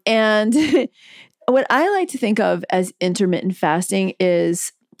money. And what I like to think of as intermittent fasting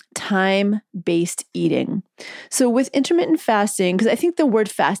is time-based eating. So with intermittent fasting, because I think the word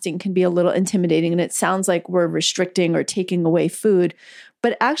fasting can be a little intimidating and it sounds like we're restricting or taking away food,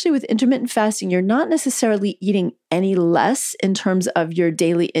 but actually with intermittent fasting, you're not necessarily eating any less in terms of your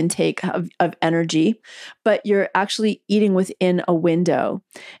daily intake of energy, but you're actually eating within a window.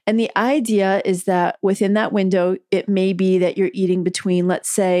 And the idea is that within that window, it may be that you're eating between, let's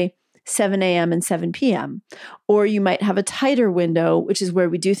say, 7 a.m. and 7 p.m. Or you might have a tighter window, which is where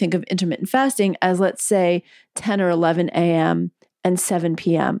we do think of intermittent fasting as, let's say, 10 or 11 a.m. and 7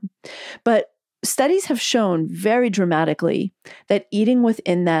 p.m. But studies have shown very dramatically that eating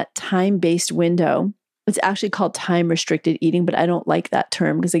within that time-based window, it's actually called time-restricted eating, but I don't like that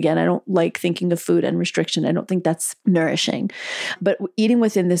term because, again, I don't like thinking of food and restriction. I don't think that's nourishing. But eating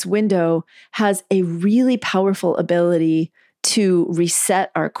within this window has a really powerful ability to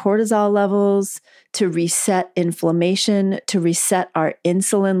reset our cortisol levels, to reset inflammation, to reset our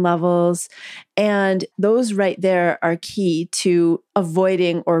insulin levels. And those right there are key to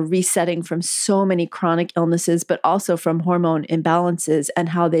avoiding or resetting from so many chronic illnesses, but also from hormone imbalances and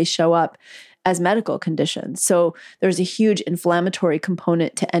how they show up as medical conditions. So there's a huge inflammatory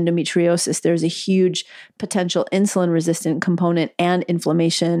component to endometriosis. There's a huge potential insulin resistant component and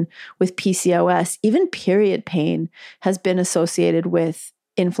inflammation with PCOS. Even period pain has been associated with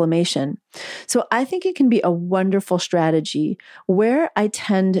inflammation. So I think it can be a wonderful strategy. Where I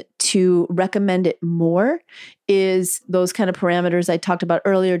tend to recommend it more is those kind of parameters I talked about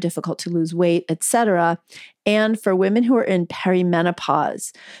earlier, difficult to lose weight, etc. And for women who are in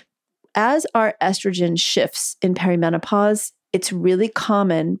perimenopause, as our estrogen shifts in perimenopause, it's really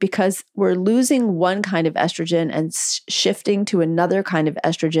common because we're losing one kind of estrogen and shifting to another kind of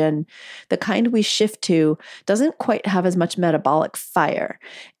estrogen. The kind we shift to doesn't quite have as much metabolic fire.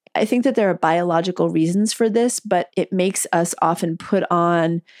 I think that there are biological reasons for this, but it makes us often put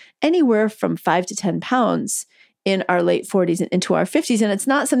on anywhere from 5 to 10 pounds in our late 40s and into our 50s. And it's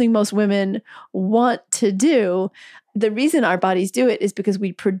not something most women want to do. The reason our bodies do it is because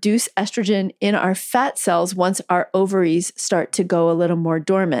we produce estrogen in our fat cells once our ovaries start to go a little more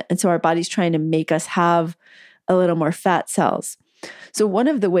dormant. And so our body's trying to make us have a little more fat cells. So one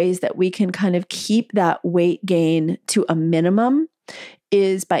of the ways that we can kind of keep that weight gain to a minimum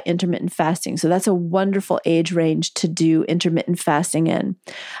is by intermittent fasting. So that's a wonderful age range to do intermittent fasting in.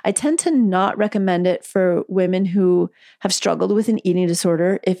 I tend to not recommend it for women who have struggled with an eating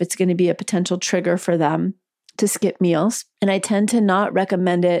disorder if it's going to be a potential trigger for them to skip meals. And I tend to not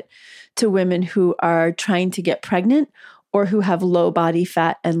recommend it to women who are trying to get pregnant or who have low body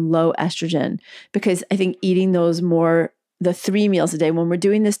fat and low estrogen, because I think eating those more, the 3 meals a day, when we're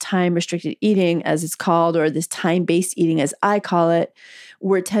doing this time restricted eating, as it's called, or this time-based eating, as I call it,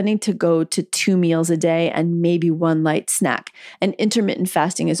 we're tending to go to 2 meals a day and maybe 1 light snack. And intermittent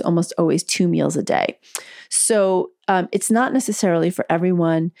fasting is almost always 2 meals a day. So it's not necessarily for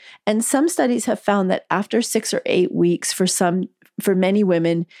everyone. And some studies have found that after 6 or 8 weeks, for many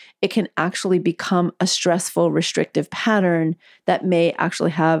women, it can actually become a stressful, restrictive pattern that may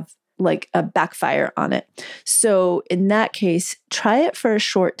actually have like a backfire on it. So in that case, try it for a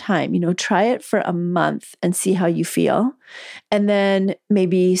short time, try it for a month and see how you feel. And then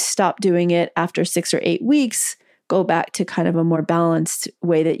maybe stop doing it after 6 or 8 weeks, go back to kind of a more balanced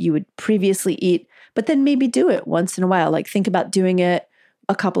way that you would previously eat, but then maybe do it once in a while. Like think about doing it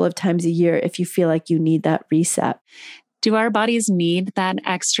a couple of times a year if you feel like you need that reset. Do our bodies need that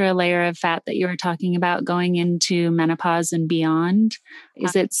extra layer of fat that you were talking about going into menopause and beyond?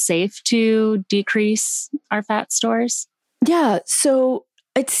 Is it safe to decrease our fat stores? Yeah. So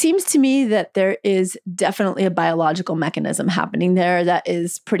it seems to me that there is definitely a biological mechanism happening there that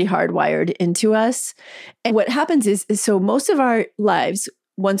is pretty hardwired into us. And what happens is so most of our lives,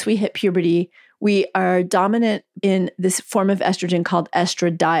 once we hit puberty, we are dominant in this form of estrogen called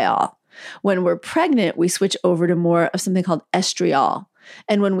estradiol. When we're pregnant, we switch over to more of something called estriol.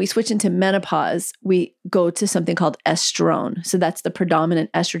 And when we switch into menopause, we go to something called estrone. So that's the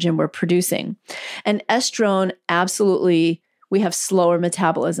predominant estrogen we're producing. And estrone, absolutely, we have slower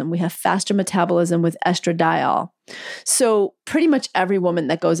metabolism. We have faster metabolism with estradiol. So pretty much every woman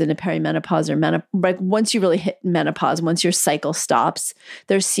that goes into perimenopause or like once you really hit menopause, once your cycle stops,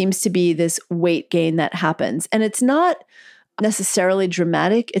 there seems to be this weight gain that happens. And it's not necessarily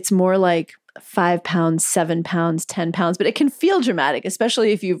dramatic. It's more like 5 pounds, 7 pounds, 10 pounds, but it can feel dramatic,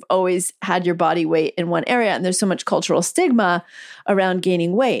 especially if you've always had your body weight in one area and there's so much cultural stigma around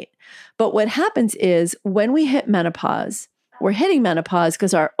gaining weight. But what happens is when we hit menopause, we're hitting menopause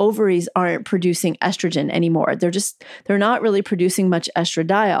because our ovaries aren't producing estrogen anymore. They're not really producing much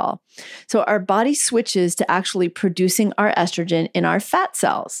estradiol. So our body switches to actually producing our estrogen in our fat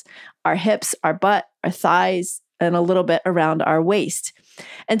cells, our hips, our butt, our thighs, and a little bit around our waist.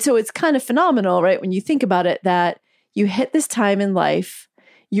 And so it's kind of phenomenal, right? When you think about it, that you hit this time in life,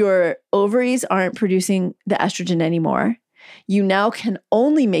 your ovaries aren't producing the estrogen anymore. You now can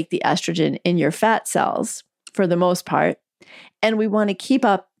only make the estrogen in your fat cells for the most part. And we want to keep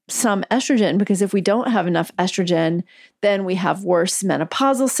up some estrogen because if we don't have enough estrogen, then we have worse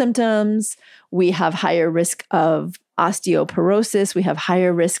menopausal symptoms. We have higher risk of osteoporosis. We have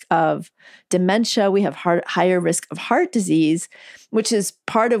higher risk of dementia. We have higher risk of heart disease, which is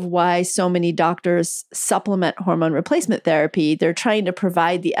part of why so many doctors supplement hormone replacement therapy. They're trying to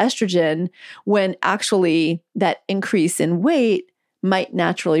provide the estrogen when actually that increase in weight might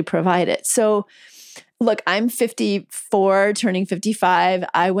naturally provide it. So look, I'm 54, turning 55.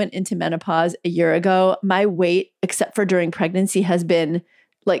 I went into menopause a year ago. My weight, except for during pregnancy, has been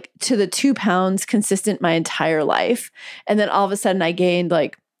like to the 2 pounds consistent my entire life. And then all of a sudden I gained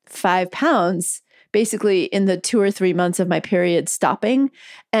like 5 pounds basically in the 2 or 3 months of my period stopping.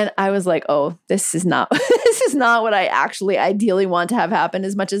 And I was like, oh, this is not what I actually ideally want to have happen.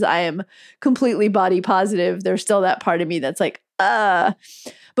 As much as I am completely body positive, there's still that part of me that's like,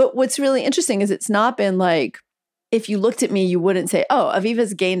 But what's really interesting is it's not been like, if you looked at me, you wouldn't say, oh,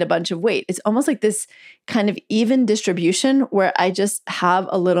 Aviva's gained a bunch of weight. It's almost like this kind of even distribution where I just have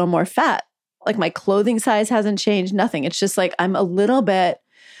a little more fat. Like my clothing size hasn't changed, nothing. It's just like I'm a little bit,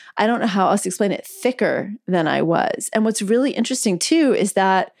 I don't know how else to explain it, thicker than I was. And what's really interesting too is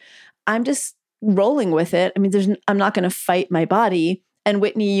that I'm just rolling with it. I mean, I'm not going to fight my body. And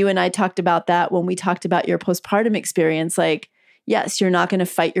Whitney, you and I talked about that when we talked about your postpartum experience. Like, yes, you're not going to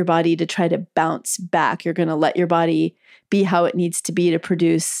fight your body to try to bounce back. You're going to let your body be how it needs to be to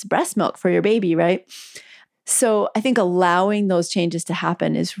produce breast milk for your baby, right? So I think allowing those changes to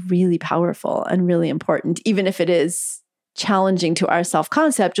happen is really powerful and really important, even if it is challenging to our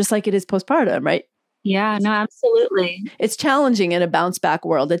self-concept, just like it is postpartum, right? Yeah, no, absolutely. It's challenging in a bounce back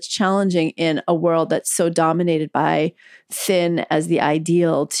world. It's challenging in a world that's so dominated by thin as the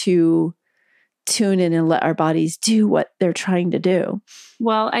ideal to tune in and let our bodies do what they're trying to do.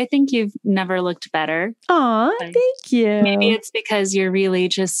 Well, I think you've never looked better. Aw, thank you. Maybe it's because you're really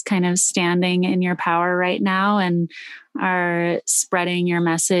just kind of standing in your power right now and are spreading your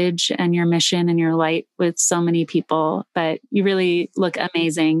message and your mission and your light with so many people. But you really look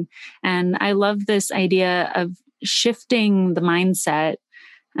amazing. And I love this idea of shifting the mindset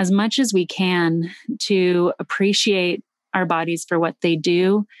as much as we can to appreciate our bodies for what they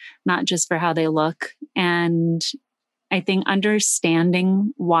do, not just for how they look. And I think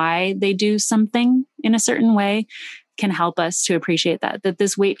understanding why they do something in a certain way can help us to appreciate that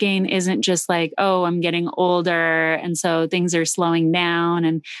this weight gain isn't just like, oh, I'm getting older and so things are slowing down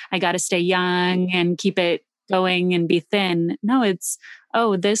and I got to stay young and keep it going and be thin. No, it's,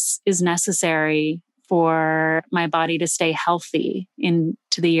 oh, this is necessary for my body to stay healthy into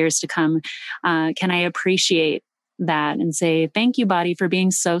the years to come. Can I appreciate that and say, thank you, body, for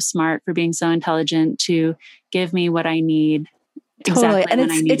being so smart, for being so intelligent to give me what I need. Totally. And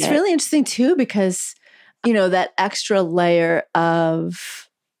it's really interesting too, because, you know, that extra layer of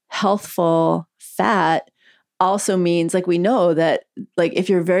healthful fat also means, like, we know that, like, if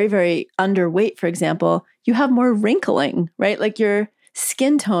you're very, very underweight, for example, you have more wrinkling, right? Like your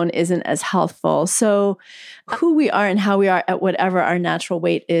skin tone isn't as healthful. So who we are and how we are at whatever our natural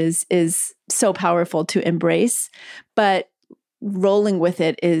weight is so powerful to embrace, but rolling with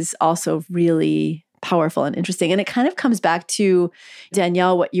it is also really powerful and interesting. And it kind of comes back to,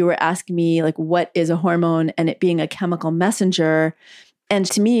 Danielle, what you were asking me, like, what is a hormone and it being a chemical messenger? And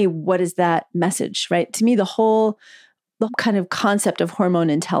to me, what is that message, right? To me, the whole kind of concept of hormone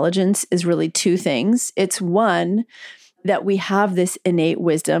intelligence is really two things. It's one, that we have this innate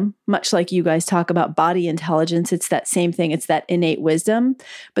wisdom, much like you guys talk about body intelligence. It's that same thing. It's that innate wisdom,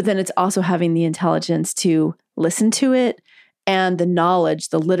 but then it's also having the intelligence to listen to it and the knowledge,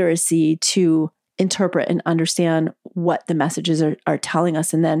 the literacy to interpret and understand what the messages are telling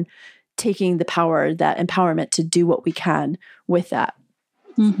us, and then taking the power, that empowerment to do what we can with that.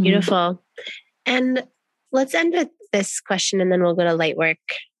 Mm-hmm. Beautiful. And let's end with this question and then we'll go to light work.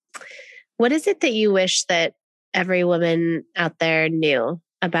 What is it that you wish that every woman out there knew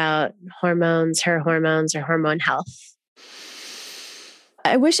about hormones, her hormones, or hormone health?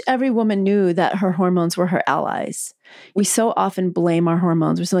 I wish every woman knew that her hormones were her allies. We so often blame our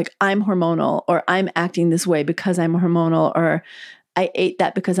hormones. We're like, I'm hormonal, or I'm acting this way because I'm hormonal, or I ate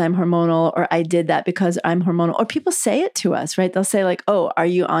that because I'm hormonal, or I did that because I'm hormonal. Or people say it to us, right? They'll say like, oh, are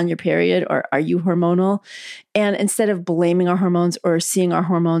you on your period, or are you hormonal? And instead of blaming our hormones or seeing our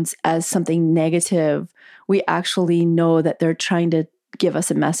hormones as something negative, we actually know that they're trying to give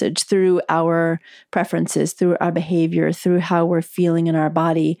us a message through our preferences, through our behavior, through how we're feeling in our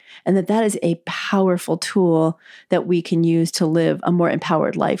body, and that is a powerful tool that we can use to live a more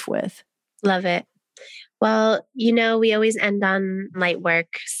empowered life with. Love it. Well, we always end on light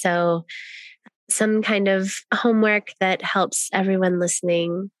work. So some kind of homework that helps everyone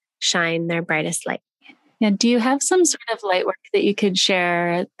listening shine their brightest light. Yeah. Do you have some sort of light work that you could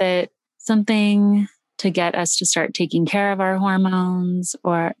share, that something to get us to start taking care of our hormones?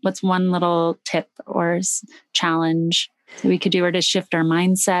 Or what's one little tip or challenge that we could do, or to shift our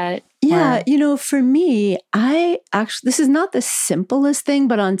mindset? Yeah, for me, this is not the simplest thing,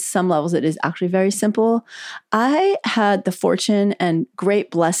 but on some levels it is actually very simple. I had the fortune and great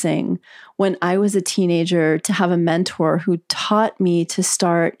blessing when I was a teenager to have a mentor who taught me to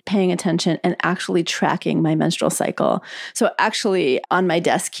start paying attention and actually tracking my menstrual cycle. So actually on my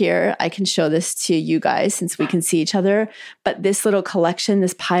desk here, I can show this to you guys since we can see each other, but this little collection,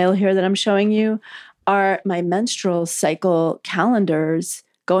 this pile here that I'm showing you, are my menstrual cycle calendars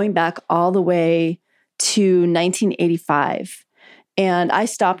going back all the way to 1985. And I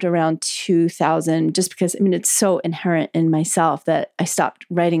stopped around 2000 just because, it's so inherent in myself that I stopped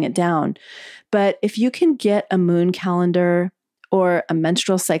writing it down. But if you can get a moon calendar or a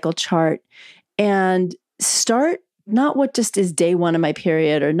menstrual cycle chart and start not what just is day one of my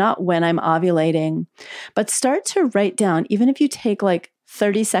period or not when I'm ovulating, but start to write down, even if you take like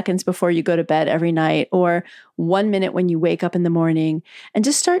 30 seconds before you go to bed every night, or 1 minute when you wake up in the morning, and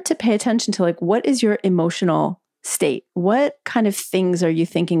just start to pay attention to like, what is your emotional state? What kind of things are you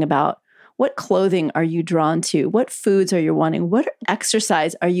thinking about? What clothing are you drawn to? What foods are you wanting? What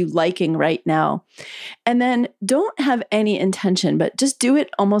exercise are you liking right now? And then don't have any intention, but just do it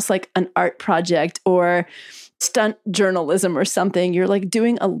almost like an art project or stunt journalism or something. You're like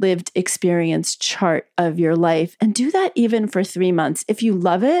doing a lived experience chart of your life, and do that even for 3 months. If you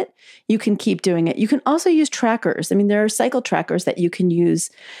love it, you can keep doing it. You can also use trackers. There are cycle trackers that you can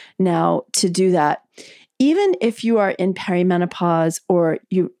use now to do that. Even if you are in perimenopause or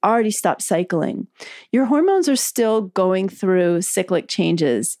you already stopped cycling, your hormones are still going through cyclic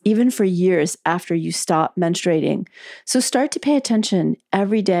changes, even for years after you stop menstruating. So start to pay attention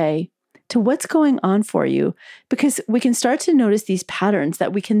every day to what's going on for you, because we can start to notice these patterns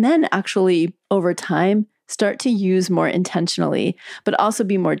that we can then actually, over time, start to use more intentionally, but also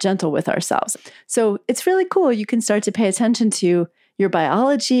be more gentle with ourselves. So it's really cool. You can start to pay attention to your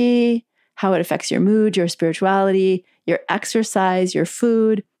biology, how it affects your mood, your spirituality, your exercise, your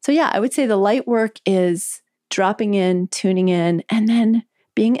food. So yeah, I would say the light work is dropping in, tuning in, and then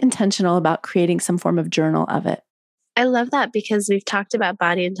being intentional about creating some form of journal of it. I love that, because we've talked about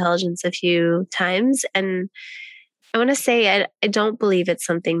body intelligence a few times, and I want to say I don't believe it's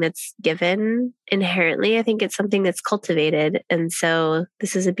something that's given inherently. I think it's something that's cultivated. And so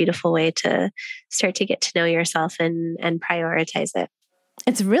this is a beautiful way to start to get to know yourself and prioritize it.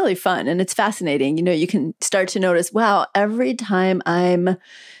 It's really fun and it's fascinating. You can start to notice, wow, every time I'm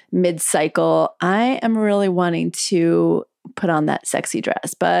mid-cycle, I am really wanting to put on that sexy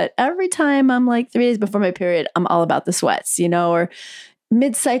dress. But every time I'm like 3 days before my period, I'm all about the sweats, or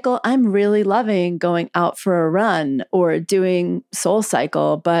mid-cycle, I'm really loving going out for a run or doing soul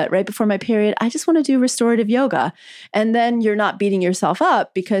cycle. But right before my period, I just want to do restorative yoga. And then you're not beating yourself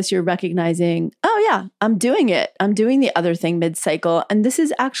up because you're recognizing, oh yeah, I'm doing it. I'm doing the other thing mid-cycle. And this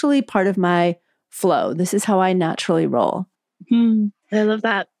is actually part of my flow. This is how I naturally roll. I love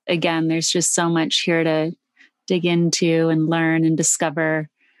that. Again, there's just so much here to dig into and learn and discover,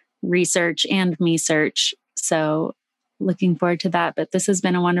 research and me search. So looking forward to that. But this has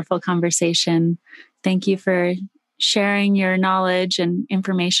been a wonderful conversation. Thank you for sharing your knowledge and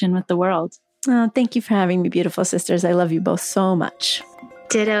information with the world. Oh, thank you for having me, beautiful sisters. I love you both so much.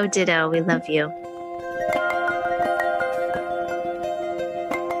 Ditto, ditto. We love you.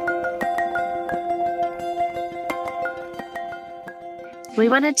 We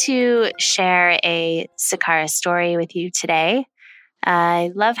wanted to share a Sakara story with you today.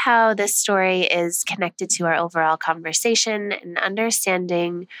 I love how this story is connected to our overall conversation and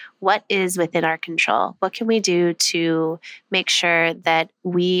understanding what is within our control. What can we do to make sure that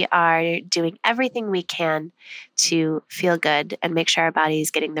we are doing everything we can to feel good and make sure our body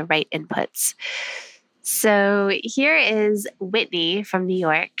is getting the right inputs? So here is Whitney from New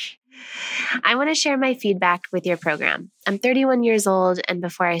York. I want to share my feedback with your program. I'm 31 years old, and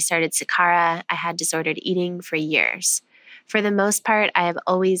before I started Sakara, I had disordered eating for years. For the most part, I have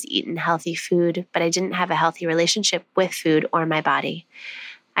always eaten healthy food, but I didn't have a healthy relationship with food or my body.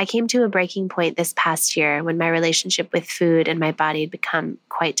 I came to a breaking point this past year when my relationship with food and my body had become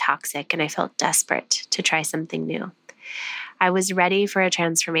quite toxic, and I felt desperate to try something new. I was ready for a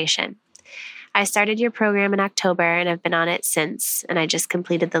transformation. I started your program in October and I've been on it since, and I just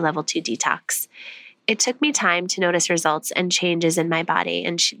completed the level 2 detox. It took me time to notice results and changes in my body,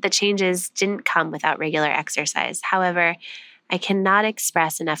 and the changes didn't come without regular exercise. However, I cannot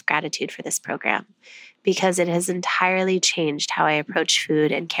express enough gratitude for this program because it has entirely changed how I approach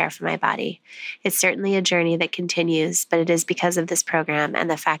food and care for my body. It's certainly a journey that continues, but it is because of this program and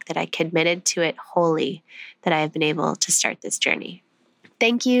the fact that I committed to it wholly that I have been able to start this journey.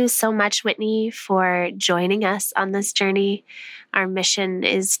 Thank you so much, Whitney, for joining us on this journey. Our mission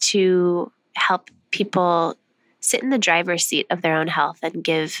is to help people sit in the driver's seat of their own health and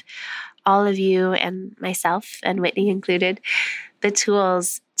give all of you and myself, and Whitney included, the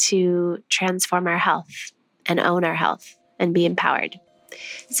tools to transform our health and own our health and be empowered.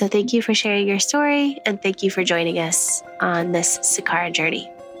 So thank you for sharing your story, and thank you for joining us on this Sakara journey.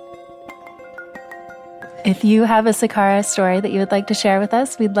 If you have a Sakara story that you would like to share with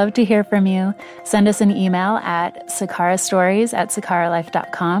us, we'd love to hear from you. Send us an email at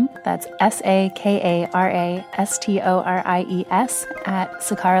sakarastories@sakaralife.com. That's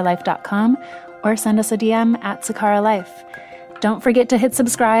SAKARASTORIES@sakaralife.com, or send us a DM at Sakara Life. Don't forget to hit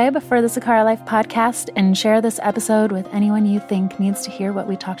subscribe for the Sakara Life podcast and share this episode with anyone you think needs to hear what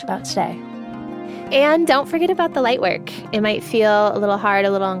we talked about today. And don't forget about the light work. It might feel a little hard,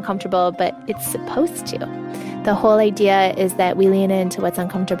 a little uncomfortable, but it's supposed to. The whole idea is that we lean into what's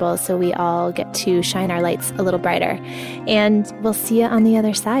uncomfortable so we all get to shine our lights a little brighter. And we'll see you on the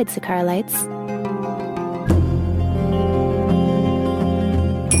other side, Sakara Lights.